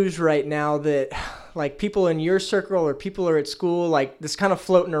the news right now that like people in your circle or people are at school, like this kind of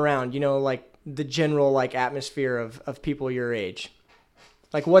floating around, like the general like atmosphere of people your age?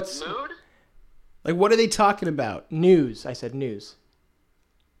 Like what's mood? Like what are they talking about? News. I said news.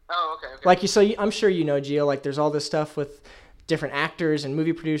 Oh, okay. Like I'm sure Gio, like there's all this stuff with different actors and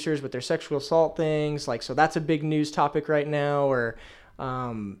movie producers with their sexual assault things, like, so that's a big news topic right now. Or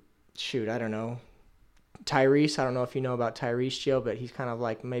I don't know, Tyrese, I don't know if you know about Tyrese, Gio, but he's kind of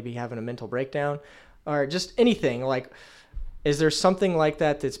like maybe having a mental breakdown, or just anything. Like, is there something like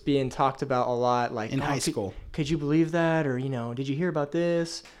that that's being talked about a lot, like in high school? Could you believe that? Or did you hear about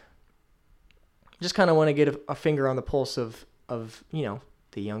this? Just kind of want to get a finger on the pulse of the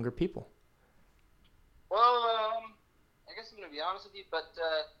younger people. Well, I guess I'm going to be honest with you, but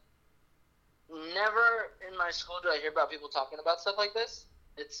never in my school do I hear about people talking about stuff like this.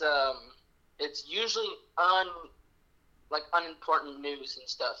 It's usually unimportant news and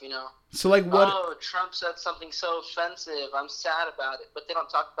stuff, So like what? Oh, Trump said something so offensive. I'm sad about it. But they don't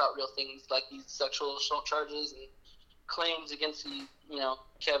talk about real things like these sexual assault charges and claims against the,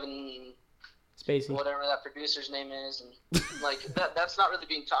 Kevin Spacey, whatever that producer's name is, and like that's not really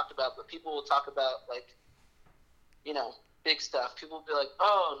being talked about. But people will talk about big stuff. People will be like,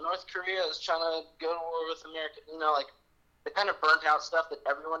 "Oh, North Korea is trying to go to war with America." Like the kind of burnt out stuff that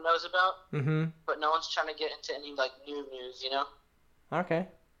everyone knows about, but no one's trying to get into any like new news. Okay.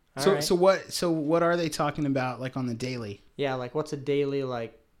 So what are they talking about like on the daily? Yeah, like what's a daily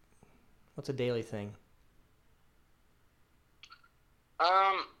thing?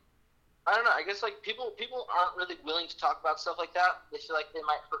 I don't know. I guess like people aren't really willing to talk about stuff like that. They feel like they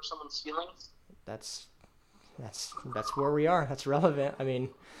might hurt someone's feelings. That's where we are. That's relevant. I mean,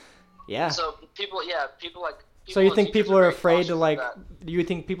 yeah. So people like. So you think people are afraid to like? Do you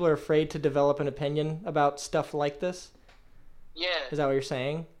think people are afraid to develop an opinion about stuff like this? Yeah. Is that what you're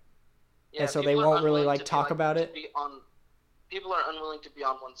saying? Yeah. And so they won't really like talk about it. People are unwilling to be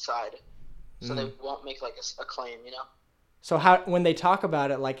on one side, so they won't make like a claim. So when they talk about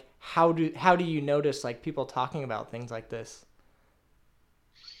it, like how do you notice like people talking about things like this?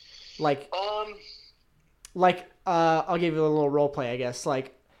 Like. I'll give you a little role play, I guess.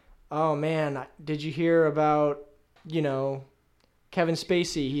 Like, oh man, did you hear about, Kevin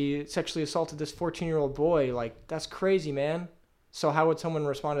Spacey? He sexually assaulted this 14-year-old boy. Like, that's crazy, man. So how would someone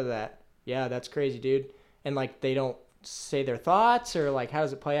respond to that? Yeah, that's crazy, dude. And like, they don't say their thoughts, or like, how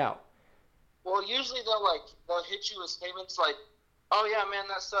does it play out? Well, usually they'll hit you with statements like, "Oh yeah, man,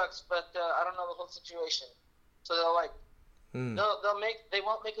 that sucks, but I don't know the whole situation." So they'll like. They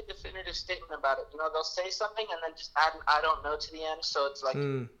won't make a definitive statement about it. They'll say something and then just add an "I don't know" to the end. So it's like,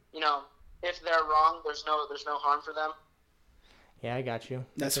 if they're wrong, there's no harm for them. Yeah, I got you.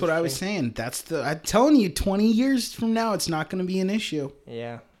 That's what I was saying. I'm telling you, 20 years from now, it's not going to be an issue.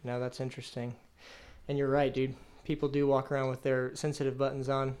 Yeah, no, that's interesting. And you're right, dude. People do walk around with their sensitive buttons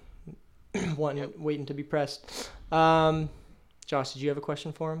on, waiting to be pressed. Josh, did you have a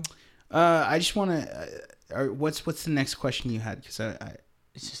question for him? I just want to. What's the next question you had? Because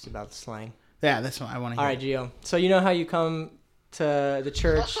it's just about the slang. Yeah, that's what I want to hear. All right, Gio. So you know how you come to the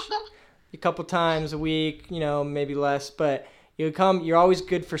church a couple times a week, maybe less, but you're always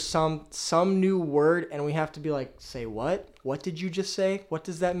good for some new word, and we have to be like, say what? What did you just say? What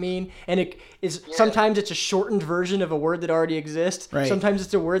does that mean? And it is sometimes it's a shortened version of a word that already exists. Right. Sometimes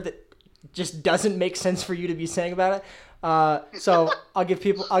it's a word that just doesn't make sense for you to be saying about it. So I'll give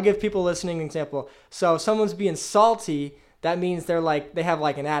people listening an example. So if someone's being salty, that means they have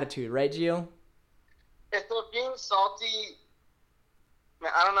like an attitude, right, Gio? If they're being salty,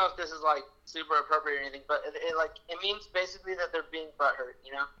 man, I don't know if this is like super appropriate or anything, but it means basically that they're being butthurt,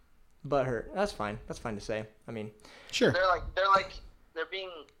 Butthurt. That's fine. That's fine to say. I mean, sure. They're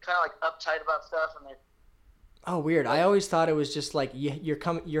being kind of like uptight about stuff, and they're. Oh, weird. I always thought it was just like you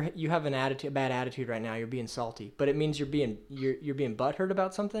have a bad attitude right now. You're being salty, but it means you're being butthurt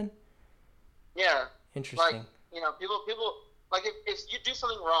about something. Yeah. Interesting. Like people like if you do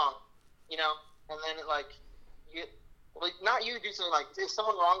something wrong, and then not you do something, like if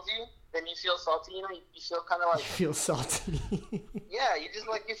someone wrongs you, then you feel salty. You feel kind of like. You feel salty. Yeah, you just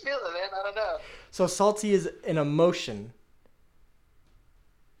you feel it, man. I don't know. So salty is an emotion.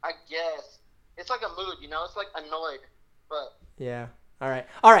 I guess. It's like a mood, It's like annoyed, but... Yeah. All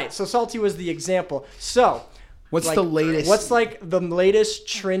right. So salty was the example. So... What's the latest? What's the latest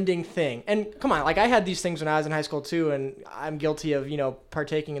trending thing? And come on, I had these things when I was in high school too, and I'm guilty of,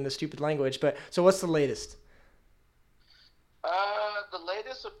 partaking in the stupid language. But so what's the latest? The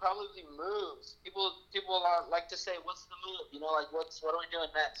latest would probably be moves. People like to say, "What's the move?" What are we doing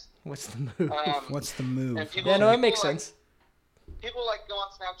next? What's the move? What's the move? That makes sense. People go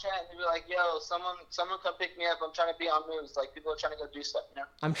on Snapchat and they be like, "Yo, someone come pick me up. I'm trying to be on moves." Like people are trying to go do stuff,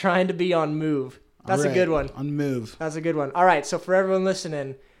 I'm trying to be on move. That's a good one. On move. That's a good one. All right, so for everyone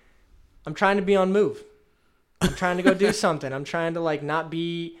listening, I'm trying to be on move. I'm trying to go do something. I'm trying to not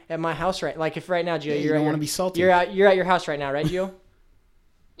be at my house right. Like if right now, Gio, you don't want to be salty. You're at your house right now, right, Gio?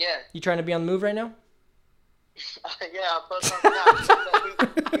 Yeah. You trying to be on the move right now? Yeah, I'm posting on now.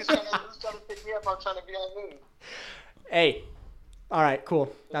 Who's trying to pick me up? I'm trying to be on move. Hey. All right,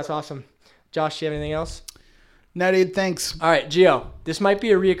 cool. That's awesome. Josh, do you have anything else? No, dude, thanks. All right, Gio, this might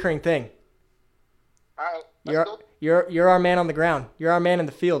be a reoccurring thing. All right. You're our man on the ground. You're our man in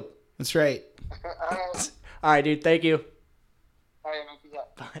the field. That's right. All right. All right, dude. Thank you. All right,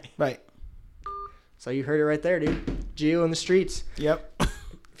 man. Bye. So you heard it right there, dude. Gio in the streets. Yep. If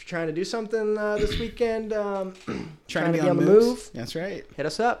you're trying to do something this weekend, trying to be on the moves. move. That's right. Hit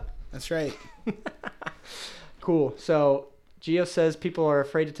us up. That's right. Cool. So Gio says people are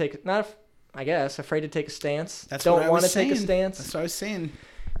afraid to take afraid to take a stance. That's don't what I want to was take a saying. stance. That's what I was saying.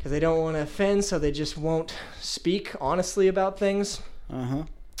 Because they don't want to offend, so they just won't speak honestly about things. Uh-huh.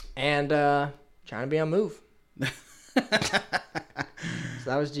 And trying to be on move. So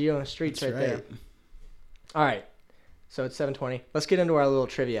that was Gio in the streets right there. All right. So it's 7:20. Let's get into our little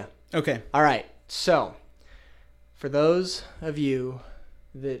trivia. Okay. All right. So for those of you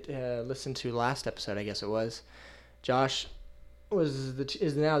that listened to last episode, I guess it was, Josh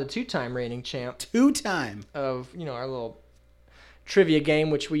is now the two-time reigning champ. Two-time. Of, our little trivia game,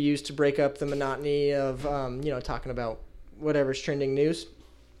 which we use to break up the monotony of, talking about whatever's trending news.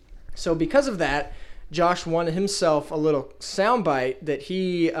 So because of that, Josh won himself a little soundbite that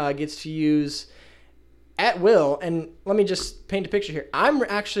he gets to use at will. And let me just paint a picture here. I'm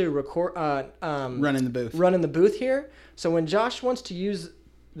actually running the booth here. So when Josh wants to use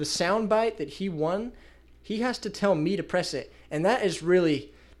the soundbite that he won, he has to tell me to press it. And that is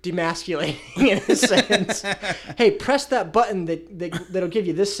really demasculating in a sense. Hey, press that button that'll give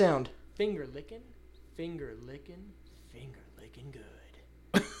you this sound. Finger licking good.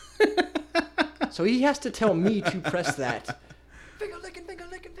 So he has to tell me to press that. Finger licking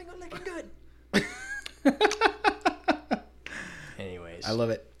good. Anyways. I love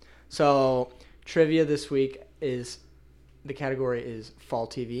it. So trivia this week the category is fall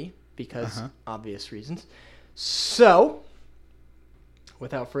TV because obvious reasons. So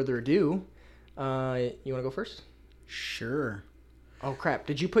without further ado, you want to go first? Sure. Oh crap!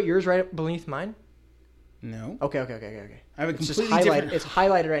 Did you put yours right beneath mine? No. Okay. I have a completely different. It's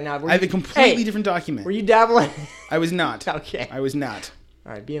highlighted right now. I have a completely different document. Were you dabbling? I was not. Okay. I was not.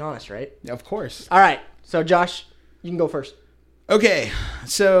 All right, being honest, right? Of course. All right. So Josh, you can go first. Okay,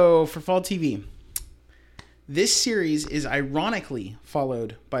 so for fall TV, this series is ironically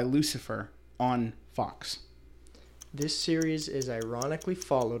followed by Lucifer on Fox. This series is ironically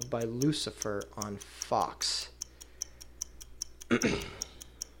followed by Lucifer on Fox.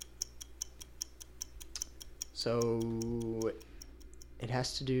 So it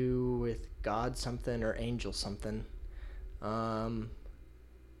has to do with God something or angel something. Oh,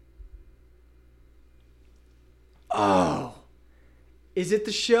 is it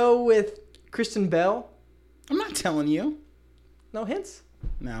the show with Kristen Bell? I'm not telling you. No hints?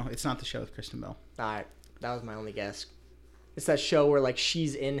 No, it's not the show with Kristen Bell. All right, that was my only guess. It's that show where like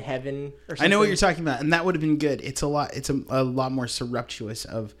she's in heaven or something. I know what you're talking about, and that would have been good. It's a lot. It's a lot more surreptitious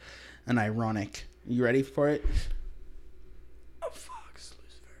of an ironic. You ready for it? Oh, Fox,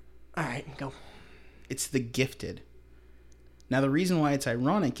 Lucifer. All right, go. It's The Gifted. Now, the reason why it's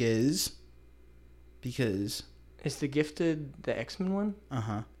ironic is because... Is The Gifted the X-Men one?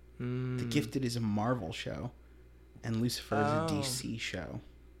 Uh-huh. The Gifted is a Marvel show, and Lucifer is a DC show.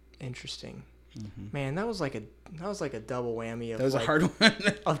 Interesting. Mm-hmm. Man, that was like a double whammy of that was a hard one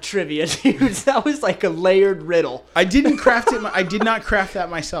of trivia, dude. That was like a layered riddle. I didn't craft it. I did not craft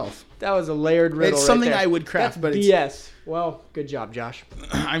that myself. That was a layered riddle. It's something right there. I would craft, That's but BS. It's... Well, good job, Josh.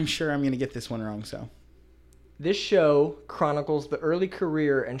 I'm sure I'm going to get this one wrong. So, this show chronicles the early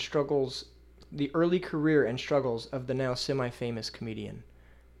career and struggles of the now semi-famous comedian.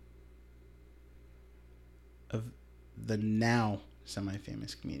 Of the now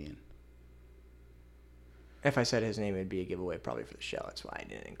semi-famous comedian. If I said his name, it'd be a giveaway probably for the show. That's why I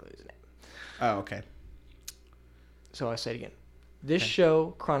didn't include his name. Oh, okay. So I'll say it again. This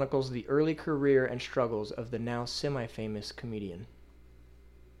show chronicles the early career and struggles of the now semi-famous comedian.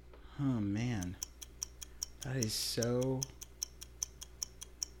 Oh, man. That is so...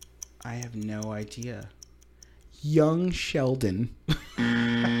 I have no idea. Young Sheldon.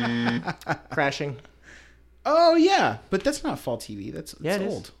 Crashing. Oh, yeah. But that's not fall TV. That's it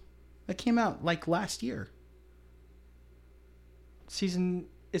old. is. That came out like last year. Season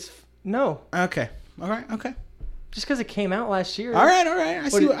is... No. Okay. All right. Okay. Just because it came out last year. All right.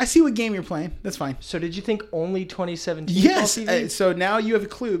 I see what game you're playing. That's fine. So did you think only 2017? Yes. So now you have a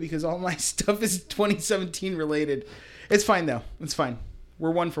clue because all my stuff is 2017 related. It's fine though. It's fine.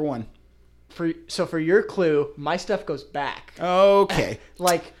 We're 1 for 1. So for your clue, my stuff goes back. Okay.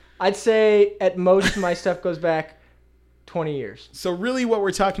 Like I'd say at most my stuff goes back 20 years. So really, what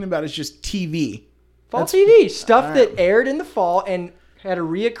we're talking about is just TV. Fall TV stuff that aired in the fall and had a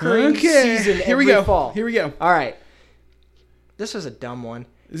reoccurring season every fall. Here we go. All right. This is a dumb one.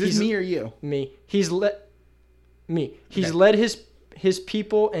 Is this me or you? Me. He's led his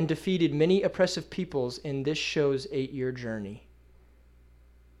people and defeated many oppressive peoples in this show's 8-year journey.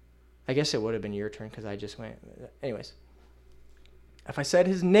 I guess it would have been your turn because I just went. Anyways. If I said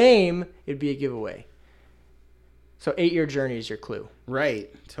his name, it'd be a giveaway. So 8-year journey is your clue. Right.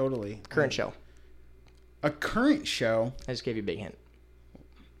 Totally. Current show. A current show? I just gave you a big hint.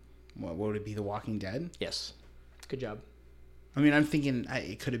 What would it be? The Walking Dead? Yes. Good job. I mean, I'm thinking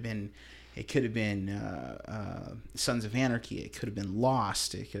it could have been Sons of Anarchy. It could have been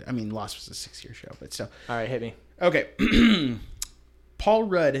Lost. Lost was a 6-year show, but so. All right, hit me. Okay. Paul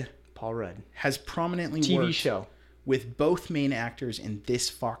Rudd has prominently TV worked show with both main actors in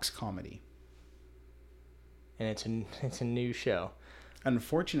this Fox comedy. And it's a new show.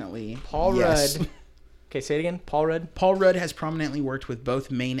 Unfortunately, Paul Rudd. Okay, say it again. Paul Rudd. Paul Rudd has prominently worked with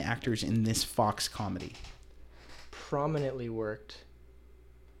both main actors in this Fox comedy. Prominently worked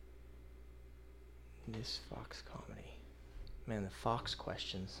in this Fox comedy. Man, the Fox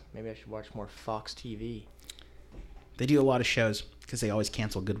questions. Maybe I should watch more Fox TV. They do a lot of shows because they always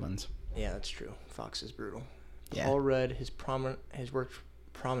cancel good ones. Yeah, that's true. Fox is brutal. Yeah. Paul Rudd has worked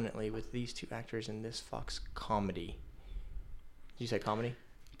prominently with these two actors in this Fox comedy. Did you say comedy?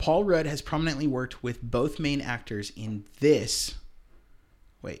 Paul Rudd has prominently worked with both main actors in this.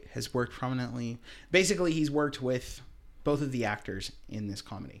 Has worked prominently. Basically, he's worked with both of the actors in this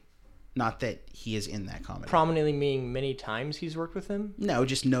comedy. Not that he is in that comedy. Prominently meaning many times he's worked with them? No,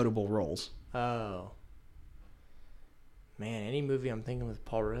 just notable roles. Oh. Man, any movie I'm thinking with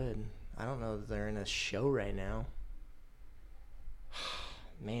Paul Rudd, I don't know that they're in a show right now.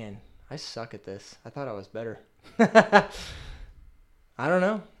 Man, I suck at this. I thought I was better. I don't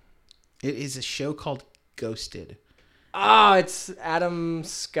know. It is a show called Ghosted. Oh, it's Adam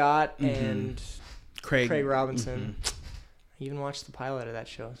Scott and Craig Robinson. Mm-hmm. I even watched the pilot of that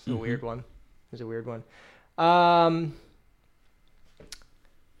show. It's a weird one. It was a weird one.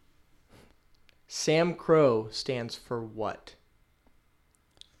 Sam Crow stands for what?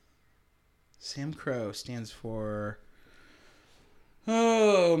 Sam Crow stands for...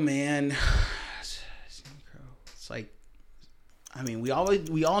 Oh man, Sam Crow. It's like, I mean, we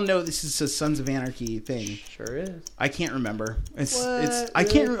all know this is a Sons of Anarchy thing. Sure is. I can't remember. It's What? I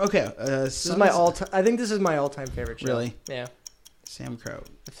can't. Okay, This is my all-time. I think this is my all-time favorite show. Really? Yeah, Sam Crow.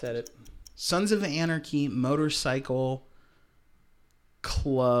 I've said it. Sons of Anarchy Motorcycle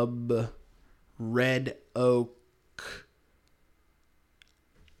Club, Red Oak.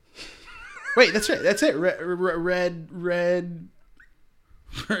 Wait, that's right. That's it. Red.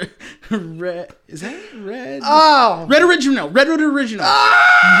 Is that red? Oh, Red Original. Redwood Original.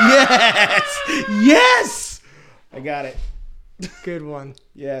 Yes. Yes. I got it. good one.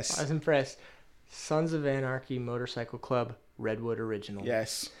 Yes. I was impressed. Sons of Anarchy Motorcycle Club, Redwood Original.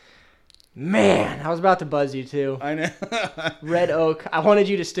 Yes. Man, I was about to buzz you too. I know. Red Oak. I wanted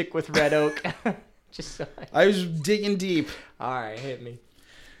you to stick with Red Oak. Just so I was digging deep. All right, hit me.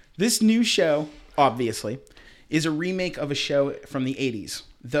 This new show, obviously, is a remake of a show from the 80s.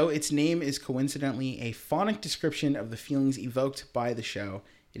 Though its name is coincidentally a phonic description of the feelings evoked by the show,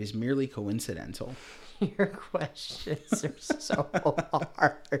 it is merely coincidental. Your questions are so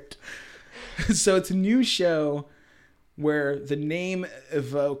hard. So it's a new show where the name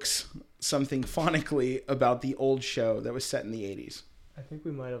evokes something phonically about the old show that was set in the 80s. I think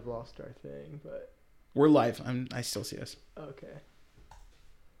we might have lost our thing, but We're live. I still see us. okay.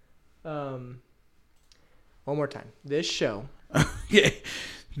 One more time. This show. Okay.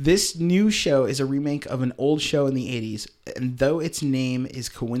 This new show is a remake of an old show in the 80s, and though its name is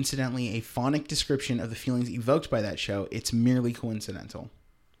coincidentally a phonic description of the feelings evoked by that show, it's merely coincidental.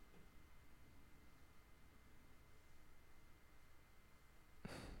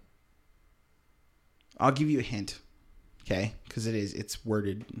 I'll give you a hint, okay? Because it's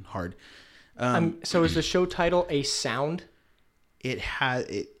worded hard. So is the show title a sound? It has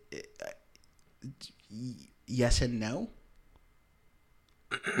yes and no.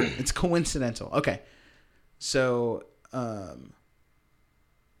 It's coincidental. Okay, so it's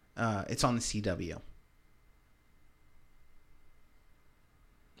on the CW.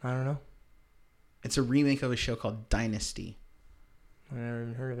 I don't know. It's a remake of a show called Dynasty. I never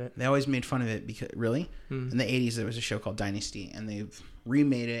even heard of it. They always made fun of it because in the 80s there was a show called Dynasty, and they've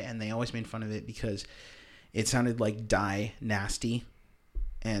remade it, and they always made fun of it because it sounded like Die Nasty,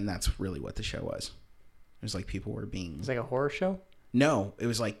 and that's really what the show was. It was like people were being... It's like a horror show? No, it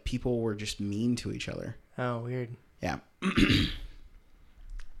was like people were just mean to each other. Oh, weird. Yeah.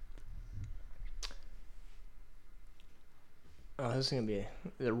 Oh, this is going to be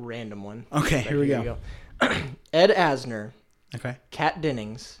a random one. Okay, here we go. Ed Asner, Okay. Kat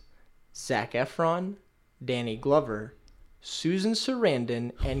Dennings, Zac Efron, Danny Glover, Susan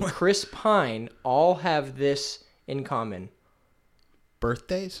Sarandon, and Chris Pine all have this in common.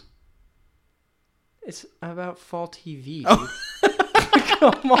 Birthdays? It's about fall TV. Oh.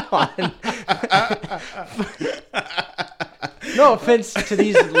 Come on. No offense to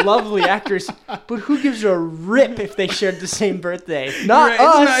these lovely actors, but who gives a rip if they shared the same birthday? Not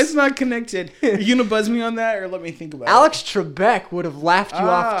us. It's not connected. Are you going to buzz me on that, or let me think about Alex Trebek would have laughed you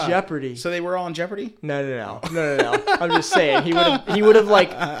off Jeopardy. So they were all on Jeopardy? No. I'm just saying he would have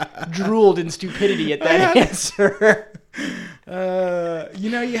like drooled in stupidity at that answer.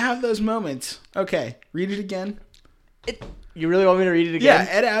 You have those moments. Okay, read it again. You really want me to read it again?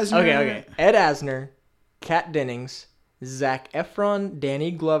 Yeah, Ed Asner. Okay. Ed Asner, Kat Dennings, Zac Efron,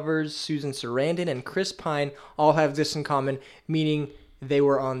 Danny Glover, Susan Sarandon, and Chris Pine all have this in common, meaning they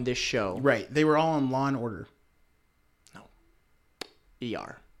were on this show. Right, they were all on Law and Order. No.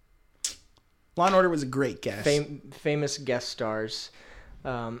 ER. Law and Order was a great guess. Famous guest stars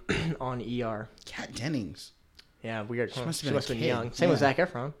on ER. Kat Dennings. Yeah, weird. She must must have have been been a kid. young. Same with Zac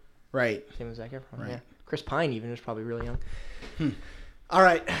Efron. Right. Right. Right. Yeah. Chris Pine even was probably really young. All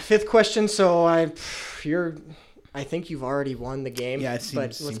right, fifth question. So I think you've already won the game. Yeah, it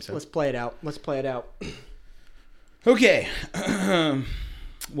seems so. Let's play it out. Okay.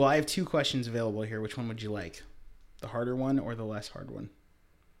 Well, I have two questions available here. Which one would you like? The harder one or the less hard one?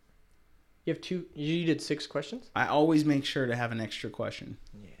 You have two. You did 6 questions? I always make sure to have an extra question.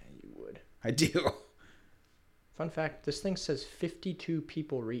 Yeah, you would. I do. Fun fact, this thing says 52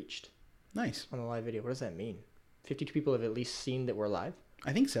 people reached Nice. on the live video. What does that mean? 52 people have at least seen that we're live?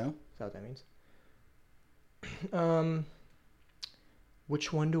 I think so. Is that what that means?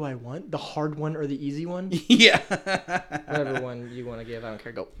 Which one do I want? The hard one or the easy one? Yeah. Whatever one you want to give, I don't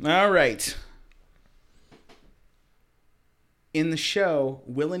care. Go. All right. In the show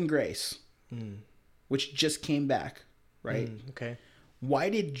Will and Grace, which just came back, right? Okay. Why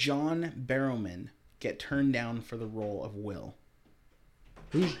did John Barrowman get turned down for the role of Will?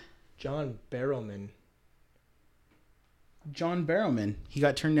 Who's John Barrowman? John Barrowman. He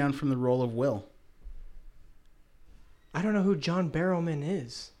got turned down from the role of Will. I don't know who John Barrowman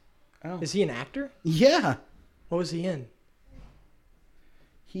is. Oh. Is he an actor? Yeah. What was he in?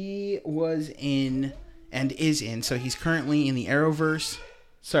 He was in and is in. So he's currently in the Arrowverse.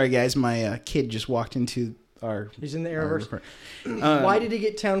 Sorry, guys. My kid just walked into our... He's in the Arrowverse. Why did he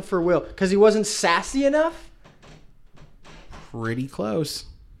get down for Will? Because he wasn't sassy enough? Pretty close.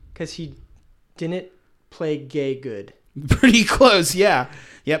 Because he didn't play gay good. Pretty close, yeah.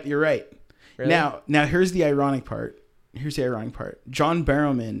 Yep, you're right. Really? Now here's the ironic part. John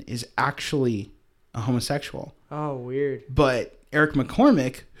Barrowman is actually a homosexual. Oh, weird. But Eric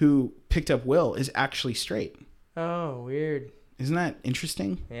McCormick, who picked up Will, is actually straight. Oh, weird. Isn't that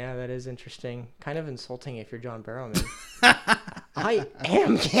interesting? Yeah, that is interesting. Kind of insulting if you're John Barrowman. I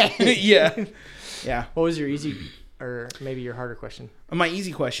am gay. Yeah. Yeah. What was your easy, or maybe your harder question? My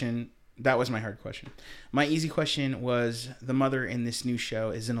easy question, that was my hard question. My easy question was, the mother in this new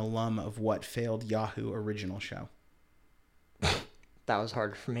show is an alum of what failed Yahoo original show? That was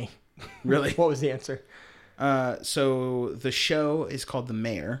hard for me. Really? What was the answer? So the show is called The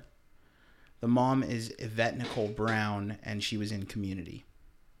Mayor. The mom is Yvette Nicole Brown, and she was in Community.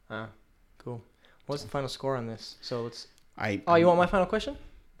 Ah, cool. What's the final score on this? So let's... You want my final question?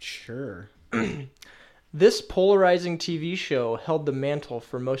 Sure. This polarizing TV show held the mantle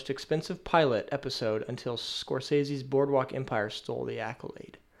for most expensive pilot episode until Scorsese's Boardwalk Empire stole the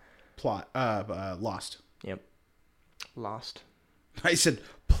accolade. Lost. Yep. Lost. I said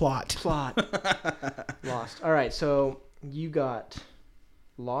plot. Lost. All right, so you got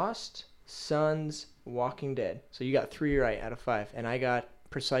Lost, Sons, Walking Dead. So you got 3 right out of 5, and I got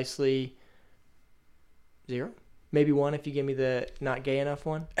precisely 0. Maybe 1 if you give me the not gay enough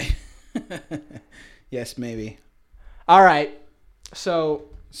one. Yes, maybe. All right. So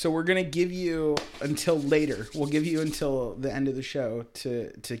we're going to give you until later. We'll give you until the end of the show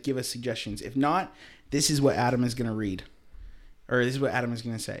to give us suggestions. If not, this is what Adam is going to read. Or this is what Adam is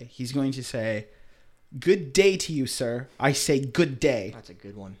going to say. He's going to say, "Good day to you, sir. I say good day." That's a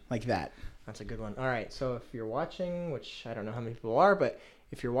good one. Like that. That's a good one. All right. So if you're watching, which I don't know how many people are, but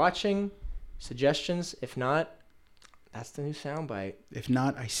if you're watching, suggestions. If not, that's the new soundbite. If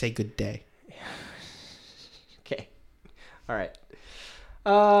not, I say good day. Okay. All right.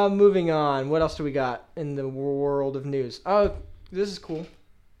 Moving on. What else do we got in the world of news? Oh, this is cool.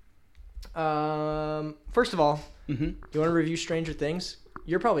 First of all, you want to review Stranger Things?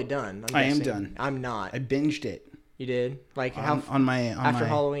 You're probably done. I am done. I'm not. I binged it. You did? Like after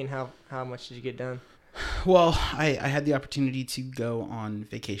Halloween, how much did you get done? Well, I had the opportunity to go on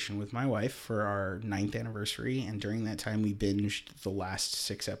vacation with my wife for our 9th anniversary, and during that time we binged the last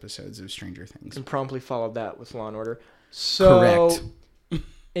 6 episodes of Stranger Things. And promptly followed that with Law & Order. So, correct.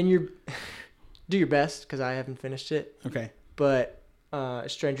 And do your best, because I haven't finished it. Okay. But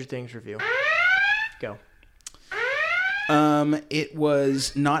Stranger Things review. Go. It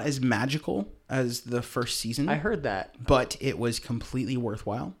was not as magical as the first season. I heard that. But it was completely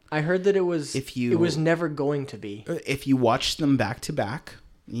worthwhile. I heard that it was never going to be. If you watched them back to back,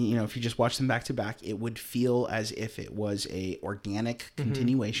 if you just watch them back to back, it would feel as if it was a organic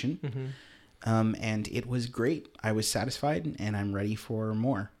continuation. Mm-hmm. And it was great. I was satisfied, and I'm ready for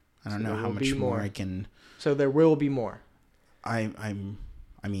more. I don't know how much more I can. So there will be more. I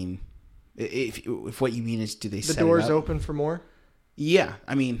mean, if what you mean is, do they set the doors it up? Open for more? Yeah,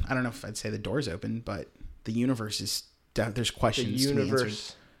 I mean, I don't know if I'd say the door's open, but the universe is there's questions to be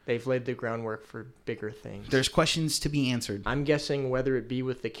answered. They've laid the groundwork for bigger things. There's questions to be answered. I'm guessing whether it be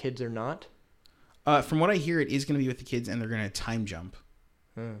with the kids or not. From what I hear, it is going to be with the kids, and they're going to time jump.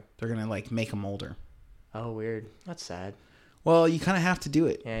 They're going to make them older. Oh, weird. That's sad. Well, you kind of have to do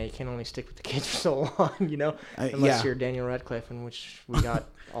it. Yeah, you can only stick with the kids for so long, unless you're Daniel Radcliffe, in which we got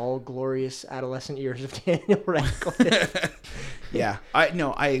all glorious adolescent years of Daniel Radcliffe. Yeah,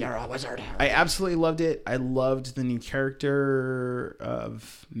 You're a wizard. I absolutely loved it. I loved the new character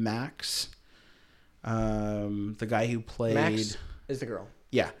of Max. The guy who played Max is the girl.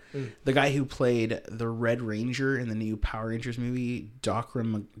 Yeah, the guy who played the Red Ranger in the new Power Rangers movie, Docre.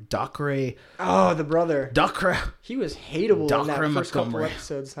 Oh, the brother. Docre. He was hateable in that first couple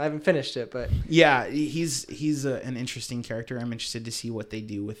episodes. I haven't finished it, but yeah, he's an interesting character. I'm interested to see what they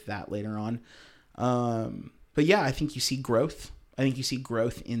do with that later on. But yeah, I think you see growth. I think you see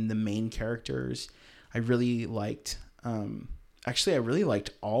growth in the main characters. I really liked. Actually, I really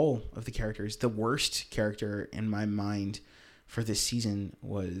liked all of the characters. The worst character in my mind for this season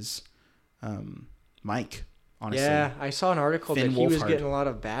was Mike, honestly. Yeah, I saw an article Finn that he was Wolfhard. getting a lot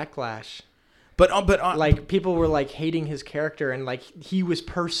of backlash. like people were like hating his character, and like he was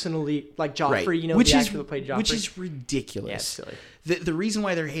personally like Joffrey, right. you know, the actor that played Joffrey, which is ridiculous. Yeah, it's silly. The reason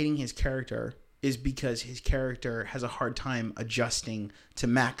why they're hating his character is because his character has a hard time adjusting to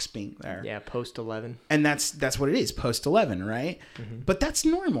Max being there. Yeah, post 11. And that's what it is, post 11, right? Mm-hmm. But that's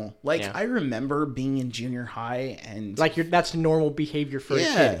normal. Like, Yeah. I remember being in junior high and... Like, that's normal behavior for a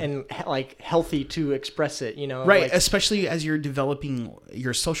kid, and like healthy to express it, you know? Right, like, especially as you're developing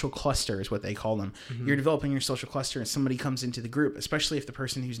your social cluster is what they call them. Mm-hmm. You're developing your social cluster and somebody comes into the group, especially if the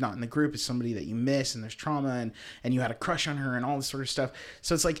person who's not in the group is somebody that you miss and there's trauma and you had a crush on her and all this sort of stuff.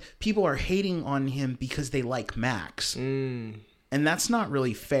 So it's like people are hating on him because they like Max. And that's not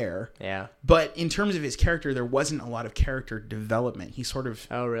really fair. Yeah. But in terms of his character, there wasn't a lot of character development. He sort of...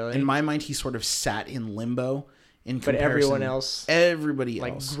 Oh, really? In my mind, he sort of sat in limbo in comparison. But everyone else... Everybody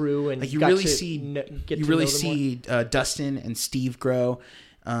like, else. grew and like, you got really to see... get you to really know them see Dustin and Steve grow.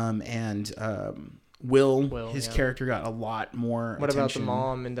 And Will, his character got a lot more What attention. about the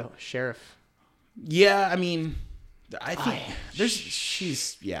mom and the sheriff? Yeah, I mean... I think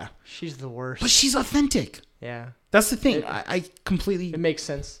she's the worst. But she's authentic. Yeah. That's the thing. I completely... It makes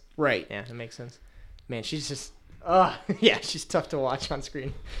sense. Right. Yeah, it makes sense. Man, she's just... she's tough to watch on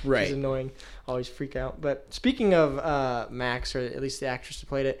screen. Right. She's annoying. Always freak out. But speaking of Max, or at least the actress who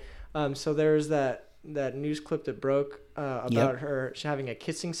played it, so there's that news clip that broke about her having a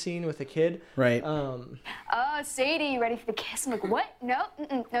kissing scene with a kid. Right. Sadie, you ready for the kiss? I'm like, what? No,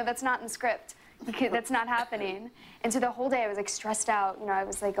 no, that's not in the script. That's not happening. And so the whole day I was like stressed out. You know, I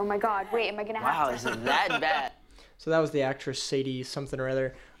was like, oh my God, wait, am I gonna have to? Wow, is it that bad? So that was the actress Sadie something or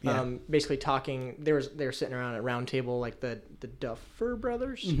other. Yeah. Basically talking. They were sitting around at a round table, like the Duffer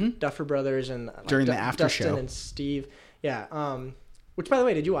Brothers, Duffer Brothers, and like, during the after Dustin show and Steve. Yeah. Which, by the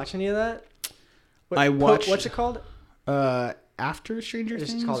way, did you watch any of that? I watched. What's it called? After Stranger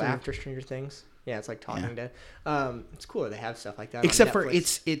Things. It's called After Stranger Things. Yeah, it's like Talking Dead. It's cool that they have stuff like that. Except on for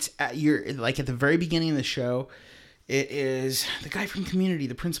Netflix. it's you're like at the very beginning of the show. It is the guy from Community,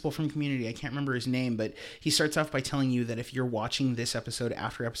 the principal from Community. I can't remember his name, but he starts off by telling you that if you're watching this episode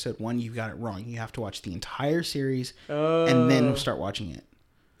after episode 1, you've got it wrong. You have to watch the entire series and then start watching it.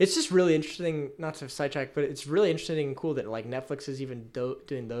 It's just really interesting, not to sidetrack, but it's really interesting and cool that like Netflix is even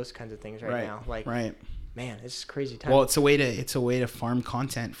doing those kinds of things right now. Like, man, it's crazy time. Well, it's a way to farm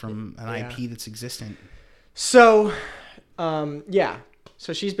content from an IP that's existent. So,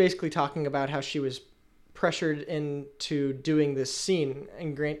 so she's basically talking about how she was pressured into doing this scene,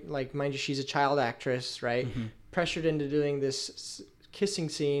 and mind you, she's a child actress, right? Mm-hmm. Pressured into doing this kissing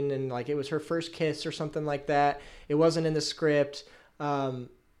scene, and like it was her first kiss or something like that. It wasn't in the script. Do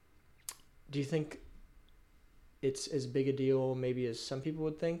you think it's as big a deal maybe as some people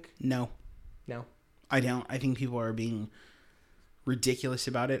would think? No. I don't. I think people are being ridiculous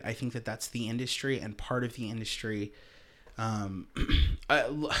about it. I think that's the industry and part of the industry. So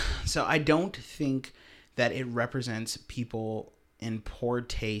I don't think that it represents people in poor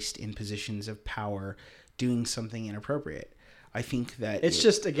taste in positions of power doing something inappropriate. I think that it's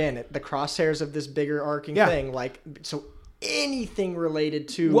just, again, the crosshairs of this bigger arcing thing. Like, so anything related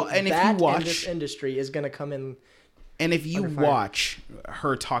to this industry is going to come in. And if you watch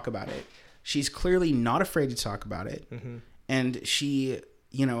her talk about it, she's clearly not afraid to talk about it. Mm-hmm. And she,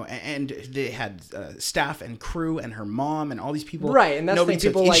 and they had staff and crew and her mom and all these people. Right, and that's nobody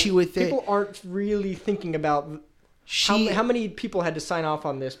the thing. Took issue with it. People aren't really thinking about how many people had to sign off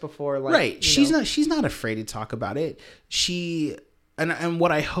on this before. Like, right, she's not afraid to talk about it. And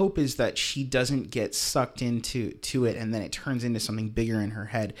what I hope is that she doesn't get sucked into it, and then it turns into something bigger in her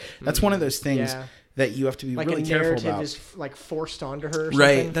head. That's one of those things. Yeah. That you have to be really careful about. Like a narrative is like forced onto her or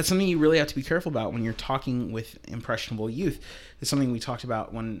right. something. That's something you really have to be careful about when you're talking with impressionable youth. It's something we talked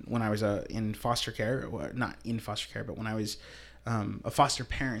about when I was in foster care. Well, not in foster care, but when I was a foster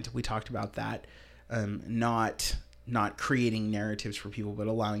parent, we talked about that. Not creating narratives for people, but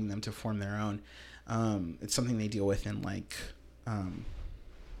allowing them to form their own. It's something they deal with in like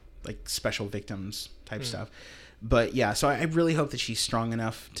special victims type stuff. But yeah, so I really hope that she's strong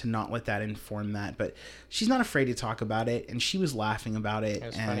enough to not let that inform that. But she's not afraid to talk about it, and she was laughing about it. It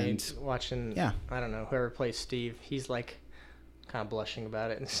was funny watching, I don't know, whoever plays Steve, he's like kind of blushing about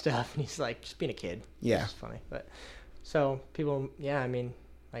it and stuff. And he's like, just being a kid. Yeah. It's funny. But so people, I mean,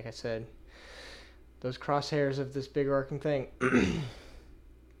 like I said, those crosshairs of this big arcing thing.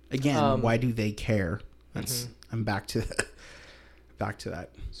 Again, why do they care? I'm back to that.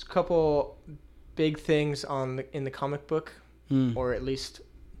 There's a couple big things in the comic book, or at least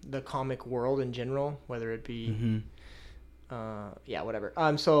the comic world in general, whether it be whatever.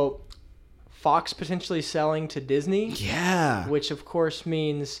 So Fox potentially selling to Disney, which of course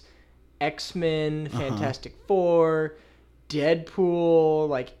means X-Men, Fantastic Four, Deadpool,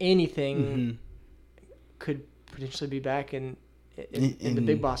 like anything could potentially be back in the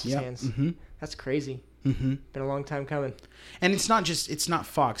big boss's hands. That's crazy. Been a long time coming. And it's not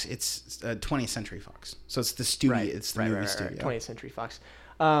Fox, it's 20th Century Fox. So it's the studio, it's the movie studio. 20th Century Fox.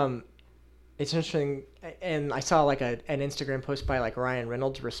 It's interesting, and I saw like an Instagram post by like Ryan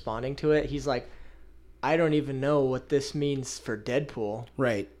Reynolds responding to it. He's like, I don't even know what this means for Deadpool.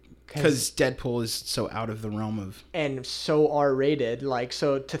 Right. Because Deadpool is so out of the realm of... And so R-rated. Like,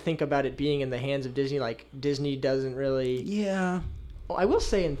 so to think about it being in the hands of Disney, like, Disney doesn't really... Yeah. Well, I will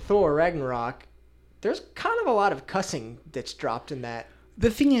say in Thor Ragnarok, there's kind of a lot of cussing that's dropped in that.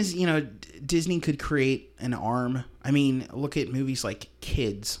 The thing is, you know, Disney could create an arm. I mean, look at movies like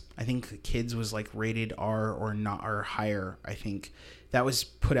Kids. I think Kids was like rated R or not or higher. I think that was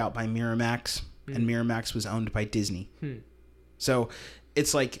put out by Miramax, and Miramax was owned by Disney. So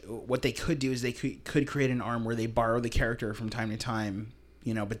it's like what they could do is they could create an arm where they borrow the character from time to time,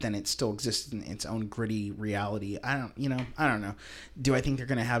 you know, but then it still exists in its own gritty reality. I don't know. Do I think they're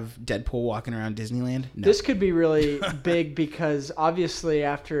going to have Deadpool walking around Disneyland? No. This could be really big because obviously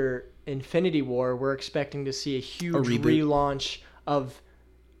after Infinity War, we're expecting to see a huge relaunch of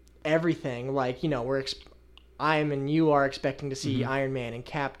everything. Like, you know, I am and you are expecting to see Iron Man and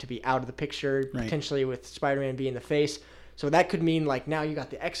Cap to be out of the picture, potentially with Spider-Man being the face. So that could mean like now you got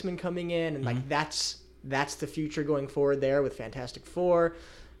the X-Men coming in, and like that's the future going forward there with Fantastic Four.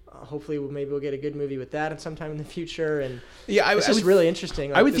 Hopefully, maybe we'll get a good movie with that at some time in the future. And it's just really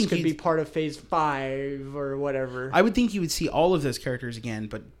interesting. Like, I would think could be part of Phase 5 or whatever. I would think you would see all of those characters again,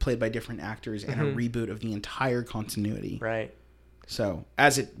 but played by different actors and a reboot of the entire continuity. Right. So,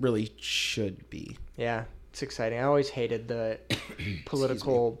 as it really should be. Yeah, it's exciting. I always hated the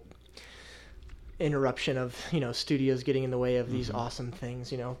political interruption of, you know, studios getting in the way of these awesome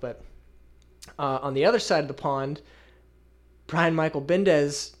things, you know. But on the other side of the pond, Brian Michael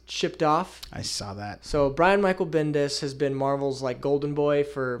Bendis shipped off. I saw that. So Brian Michael Bendis has been Marvel's like golden boy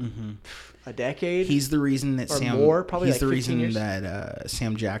for a decade. He's the reason that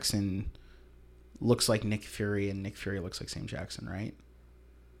Sam Jackson looks like Nick Fury and Nick Fury looks like Sam Jackson, right?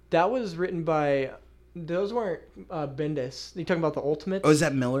 That was written by... Those weren't Bendis. You talking about the Ultimates? Oh, is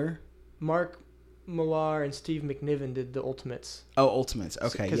that Miller? Mark Millar and Steve McNiven did the Ultimates. Oh, Ultimates.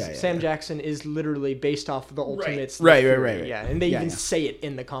 Okay, because Sam Jackson is literally based off of the Ultimates. Right. Yeah, and they even say it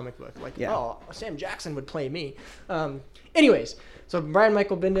in the comic book. Like, oh, Sam Jackson would play me. Anyways, so Brian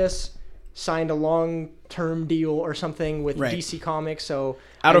Michael Bendis signed a long-term deal or something with DC Comics. So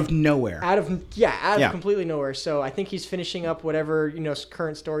out of nowhere. Out of completely nowhere. So I think he's finishing up whatever, you know,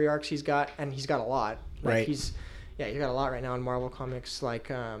 current story arcs he's got, and he's got a lot. Like he's got a lot right now in Marvel Comics.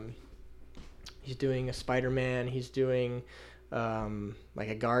 Like he's doing a Spider-Man. He's doing like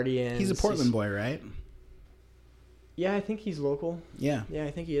a Guardian. He's a Portland boy, right? Yeah, I think he's local. Yeah,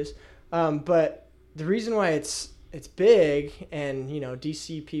 I think he is. But the reason why it's big, and you know,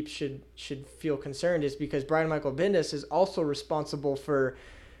 DC peeps should feel concerned, is because Brian Michael Bendis is also responsible for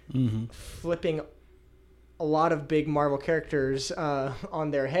flipping a lot of big Marvel characters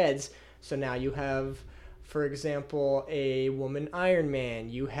on their heads. So now you have, for example, a woman Iron Man.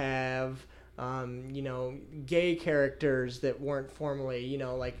 You have you know, gay characters that weren't formerly, you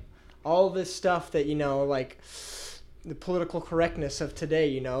know, like all this stuff that, you know, like the political correctness of today,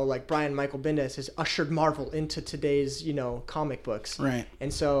 you know, like Brian Michael Bendis has ushered Marvel into today's, you know, comic books. Right.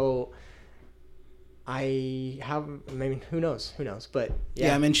 And so who knows, but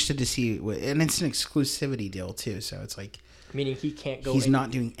yeah, I'm interested to see and it's an exclusivity deal too. So it's like, meaning he can't go. He's not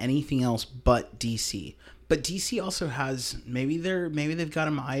doing anything else but DC. But DC also has maybe they've got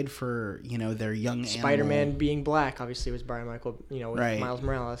him eyed for, you know, their young Spider-Man being black obviously was Brian Michael, you know, with Miles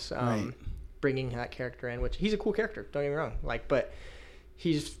Morales, bringing that character in, which he's a cool character. Don't get me wrong, like, but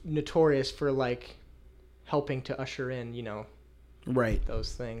he's notorious for like helping to usher in, you know,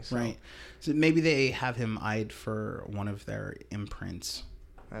 those things. So. Right. So maybe they have him eyed for one of their imprints.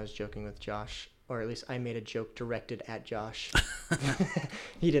 I was joking with Josh, or at least I made a joke directed at Josh.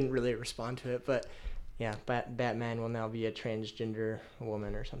 He didn't really respond to it, but. Yeah, Batman will now be a transgender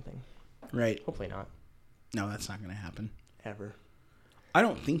woman or something. Right. Hopefully not. No, that's not going to happen. Ever. I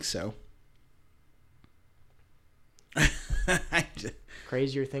don't think so.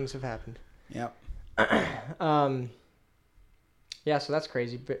 Crazier things have happened. Yep. Yeah, so that's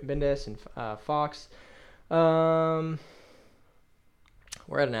crazy. Bendis and Fox. We're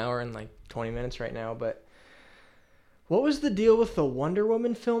at an hour and like 20 minutes right now, but... What was the deal with the Wonder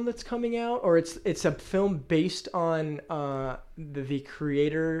Woman film that's coming out? Or it's a film based on the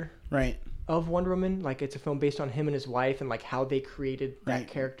creator, right? of Wonder Woman. Like it's a film based on him and his wife and like how they created that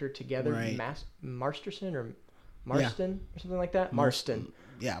character together. Right. Marston or something like that. Marston.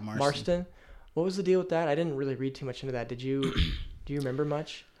 Yeah, Marston. What was the deal with that? I didn't really read too much into that. Do you remember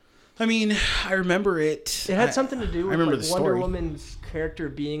much? I mean, I remember it. It had something to do with like the Wonder story. Woman's character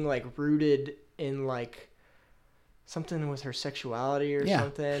being like rooted in like something with her sexuality or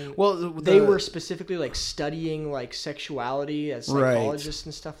something. Well, they were specifically like studying like sexuality as psychologists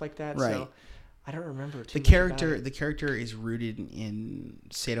and stuff like that. Right. So I don't remember too the much character. about it. The character is rooted in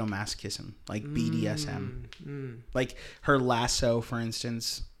sadomasochism, like BDSM. Like her lasso, for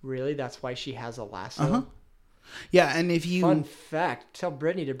instance. Really? That's why she has a lasso? Uh-huh. Yeah, and if you... Fun fact. Tell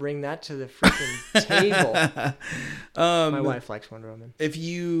Brittany to bring that to the freaking table. My wife likes Wonder Woman. If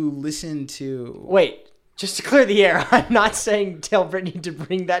you listen to... Wait. Just to clear the air, I'm not saying tell Brittany to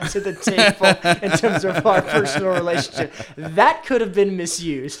bring that to the table in terms of our personal relationship. That could have been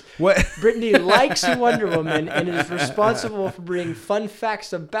misused. What? Brittany likes Wonder Woman and is responsible for bringing fun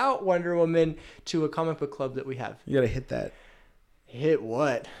facts about Wonder Woman to a comic book club that we have. You gotta hit that. Hit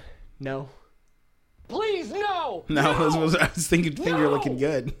what? No. Please, no! No, I was thinking you're looking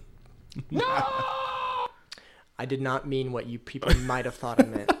good. No! I did not mean what you people might have thought I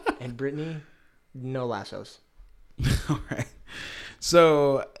meant. And Brittany... No lassos. All right.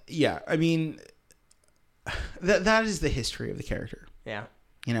 So, yeah, I mean, that is the history of the character. Yeah.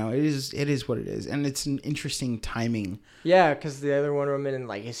 You know, it is what it is. And it's an interesting timing. Yeah, because the other Wonder Woman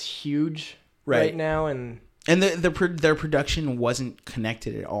like is huge right now. And their production wasn't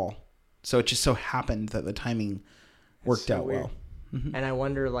connected at all. So it just so happened that the timing worked out well. Mm-hmm. And I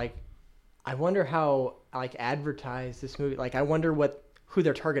wonder how like advertised this movie. Like I wonder who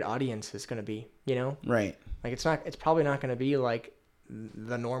their target audience is going to be, you know? Right. Like it's probably not going to be like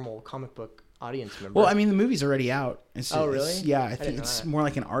the normal comic book audience member. Well, I mean, the movie's already out. Really? Yeah, I think it's more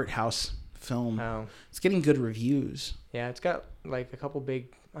like an art house film. Oh. It's getting good reviews. Yeah, it's got like a couple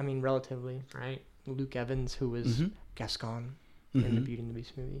big, I mean, relatively, right? Luke Evans, who was Gaston in the Beauty and the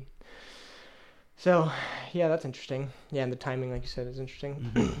Beast movie. So, yeah, that's interesting. Yeah, and the timing, like you said, is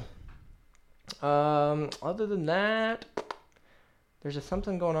interesting. Other than that... There's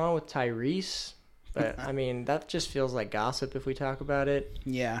something going on with Tyrese, but I mean, that just feels like gossip if we talk about it.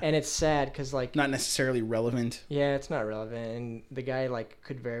 Yeah. And it's sad because like... Not necessarily relevant. Yeah, it's not relevant. And the guy like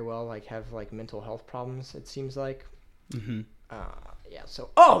could very well like have like mental health problems, it seems like. Mm-hmm. Yeah,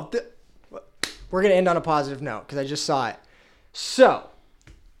 so... we're going to end on a positive note because I just saw it. So,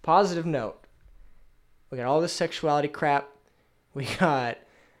 positive note. We got all this sexuality crap. We got...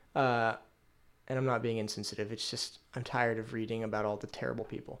 and I'm not being insensitive. It's just I'm tired of reading about all the terrible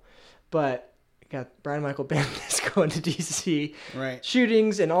people. But got Brian Michael Bendis going to DC. Right.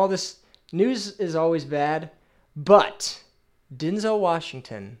 Shootings and all this. News is always bad. But Denzel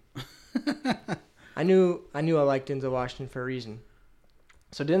Washington. I knew I liked Denzel Washington for a reason.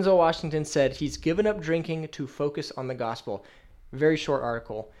 So Denzel Washington said he's given up drinking to focus on the gospel. Very short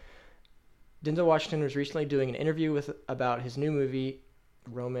article. Denzel Washington was recently doing an interview about his new movie,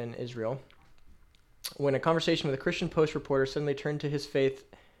 Roman Israel, when a conversation with a Christian Post reporter suddenly turned to his faith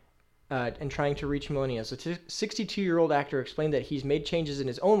and trying to reach millennials. The 62-year-old actor explained that he's made changes in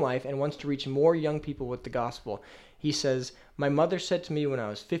his own life and wants to reach more young people with the gospel. He says, "My mother said to me when I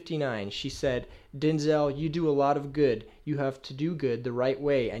was 59, she said, 'Denzel, you do a lot of good. You have to do good the right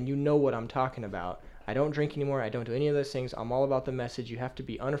way, and you know what I'm talking about. I don't drink anymore. I don't do any of those things. I'm all about the message. You have to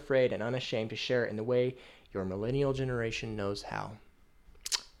be unafraid and unashamed to share it in the way your millennial generation knows how.'"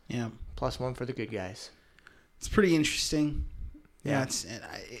 Yeah. +1 for the good guys. It's pretty interesting. Yeah. It's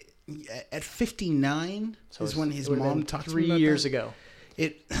at 59 is when his mom talked to him about 3 years that. ago.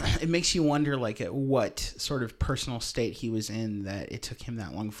 It makes you wonder, like, at what sort of personal state he was in that it took him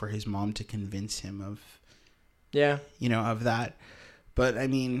that long for his mom to convince him of, of that. But I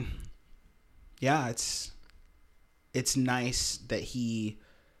mean, yeah, it's nice that he,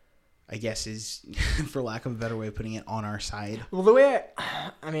 I guess, is, for lack of a better way of putting it, on our side. Well, the way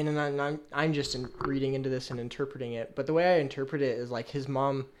and I'm just reading into this and interpreting it, but the way I interpret it is like his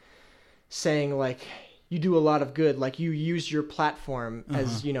mom saying like, you do a lot of good, like you use your platform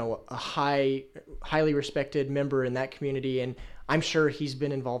as, a highly respected member in that community, and I'm sure he's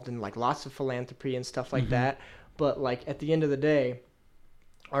been involved in like lots of philanthropy and stuff like that, but like at the end of the day,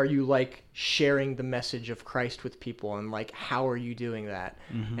 are you like sharing the message of Christ with people, and like how are you doing that?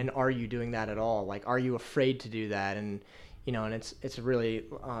 And are you doing that at all? Like, are you afraid to do that? And and it's a really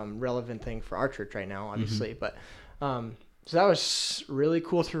relevant thing for our church right now, obviously. But so that was really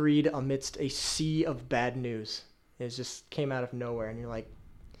cool to read amidst a sea of bad news. It just came out of nowhere, and you're like,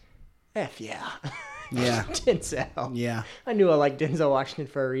 F yeah. Yeah. Denzel. Yeah. I knew I liked Denzel Washington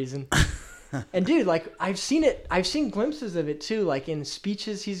for a reason. And dude, like I've seen glimpses of it too, like in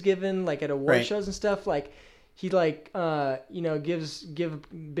speeches he's given, like at award shows and stuff. Like he give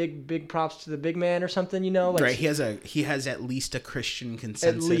big props to the big man or something, like right. He has at least a Christian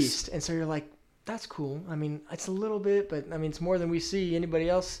consensus. At least. And so you're like, that's cool. I mean, it's a little bit, but I mean it's more than we see anybody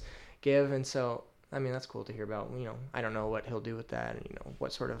else give, and so I mean that's cool to hear about. I don't know what he'll do with that, and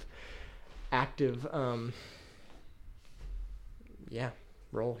what sort of active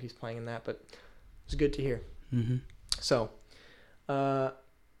role he's playing in that, but it's good to hear. Mm-hmm. So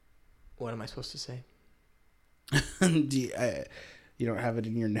what am I supposed to say? You don't have it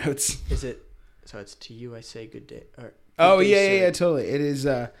in your notes. Is it so it's to you I say good day, or good day, yeah, totally. It is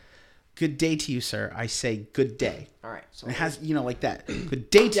good day to you, sir. I say good day. All right. So it has like that. Good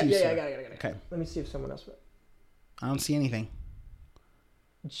day to you, sir. Yeah, I got it. Okay. Let me see if someone else will. I don't see anything.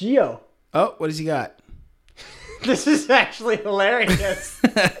 Gio. Oh, what does he got? This is actually hilarious.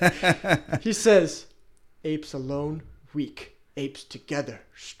 He says, apes alone, weak. Apes together,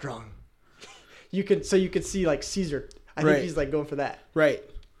 strong. You could see like Caesar. I think he's like going for that. Right.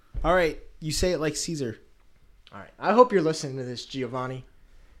 All right. You say it like Caesar. All right. I hope you're listening to this, Giovanni.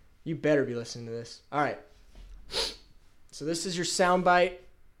 You better be listening to this. All right. So this is your soundbite.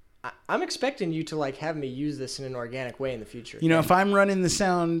 I'm expecting you to like have me use this in an organic way in the future. If I'm running the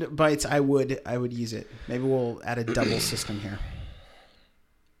sound bites, I would use it. Maybe we'll add a double system here.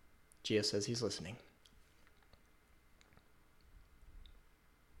 Gio says he's listening.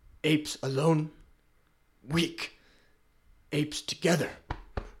 Apes alone, weak. Apes together,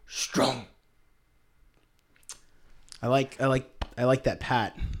 strong. I like that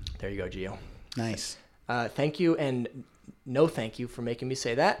pat. There you go, Gio. Nice. Thank you and no thank you for making me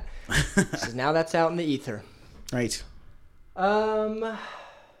say that. Now that's out in the ether. Right. Yeah,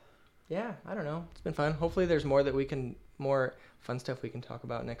 I don't know. It's been fun. Hopefully there's more fun stuff we can talk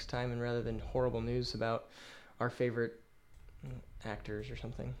about next time, and rather than horrible news about our favorite actors or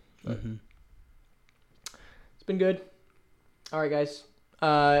something. But It's been good. All right, guys.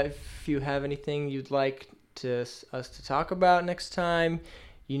 If you have anything you'd like us to talk about next time,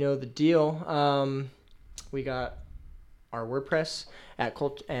 you know the deal. We got our WordPress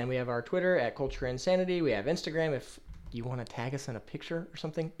and we have our Twitter at Culture Insanity. We have Instagram. If you want to tag us in a picture or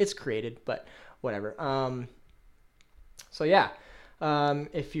something, it's created, but whatever. So yeah,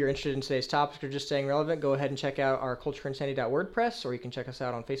 if you're interested in today's topic or just staying relevant, go ahead and check out our cultureinsanity.wordpress, or you can check us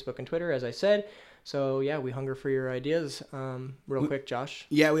out on Facebook and Twitter, as I said. So yeah, we hunger for your ideas. Real quick, Josh.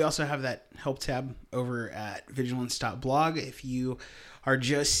 Yeah, we also have that help tab over at vigilance.blog. If you are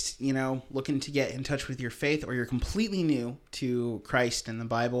just, looking to get in touch with your faith, or you're completely new to Christ and the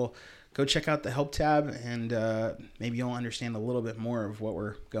Bible, go check out the help tab, and maybe you'll understand a little bit more of what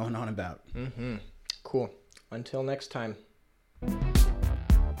we're going on about. Mm-hmm. Cool. Until next time.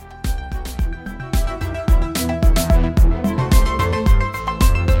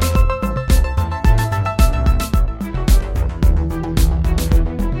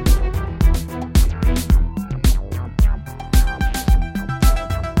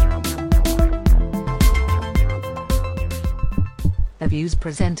 The views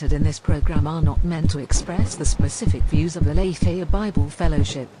presented in this program are not meant to express the specific views of the Aletheia Bible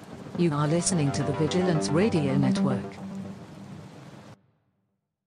Fellowship. You are listening to the Vigilance Radio Network.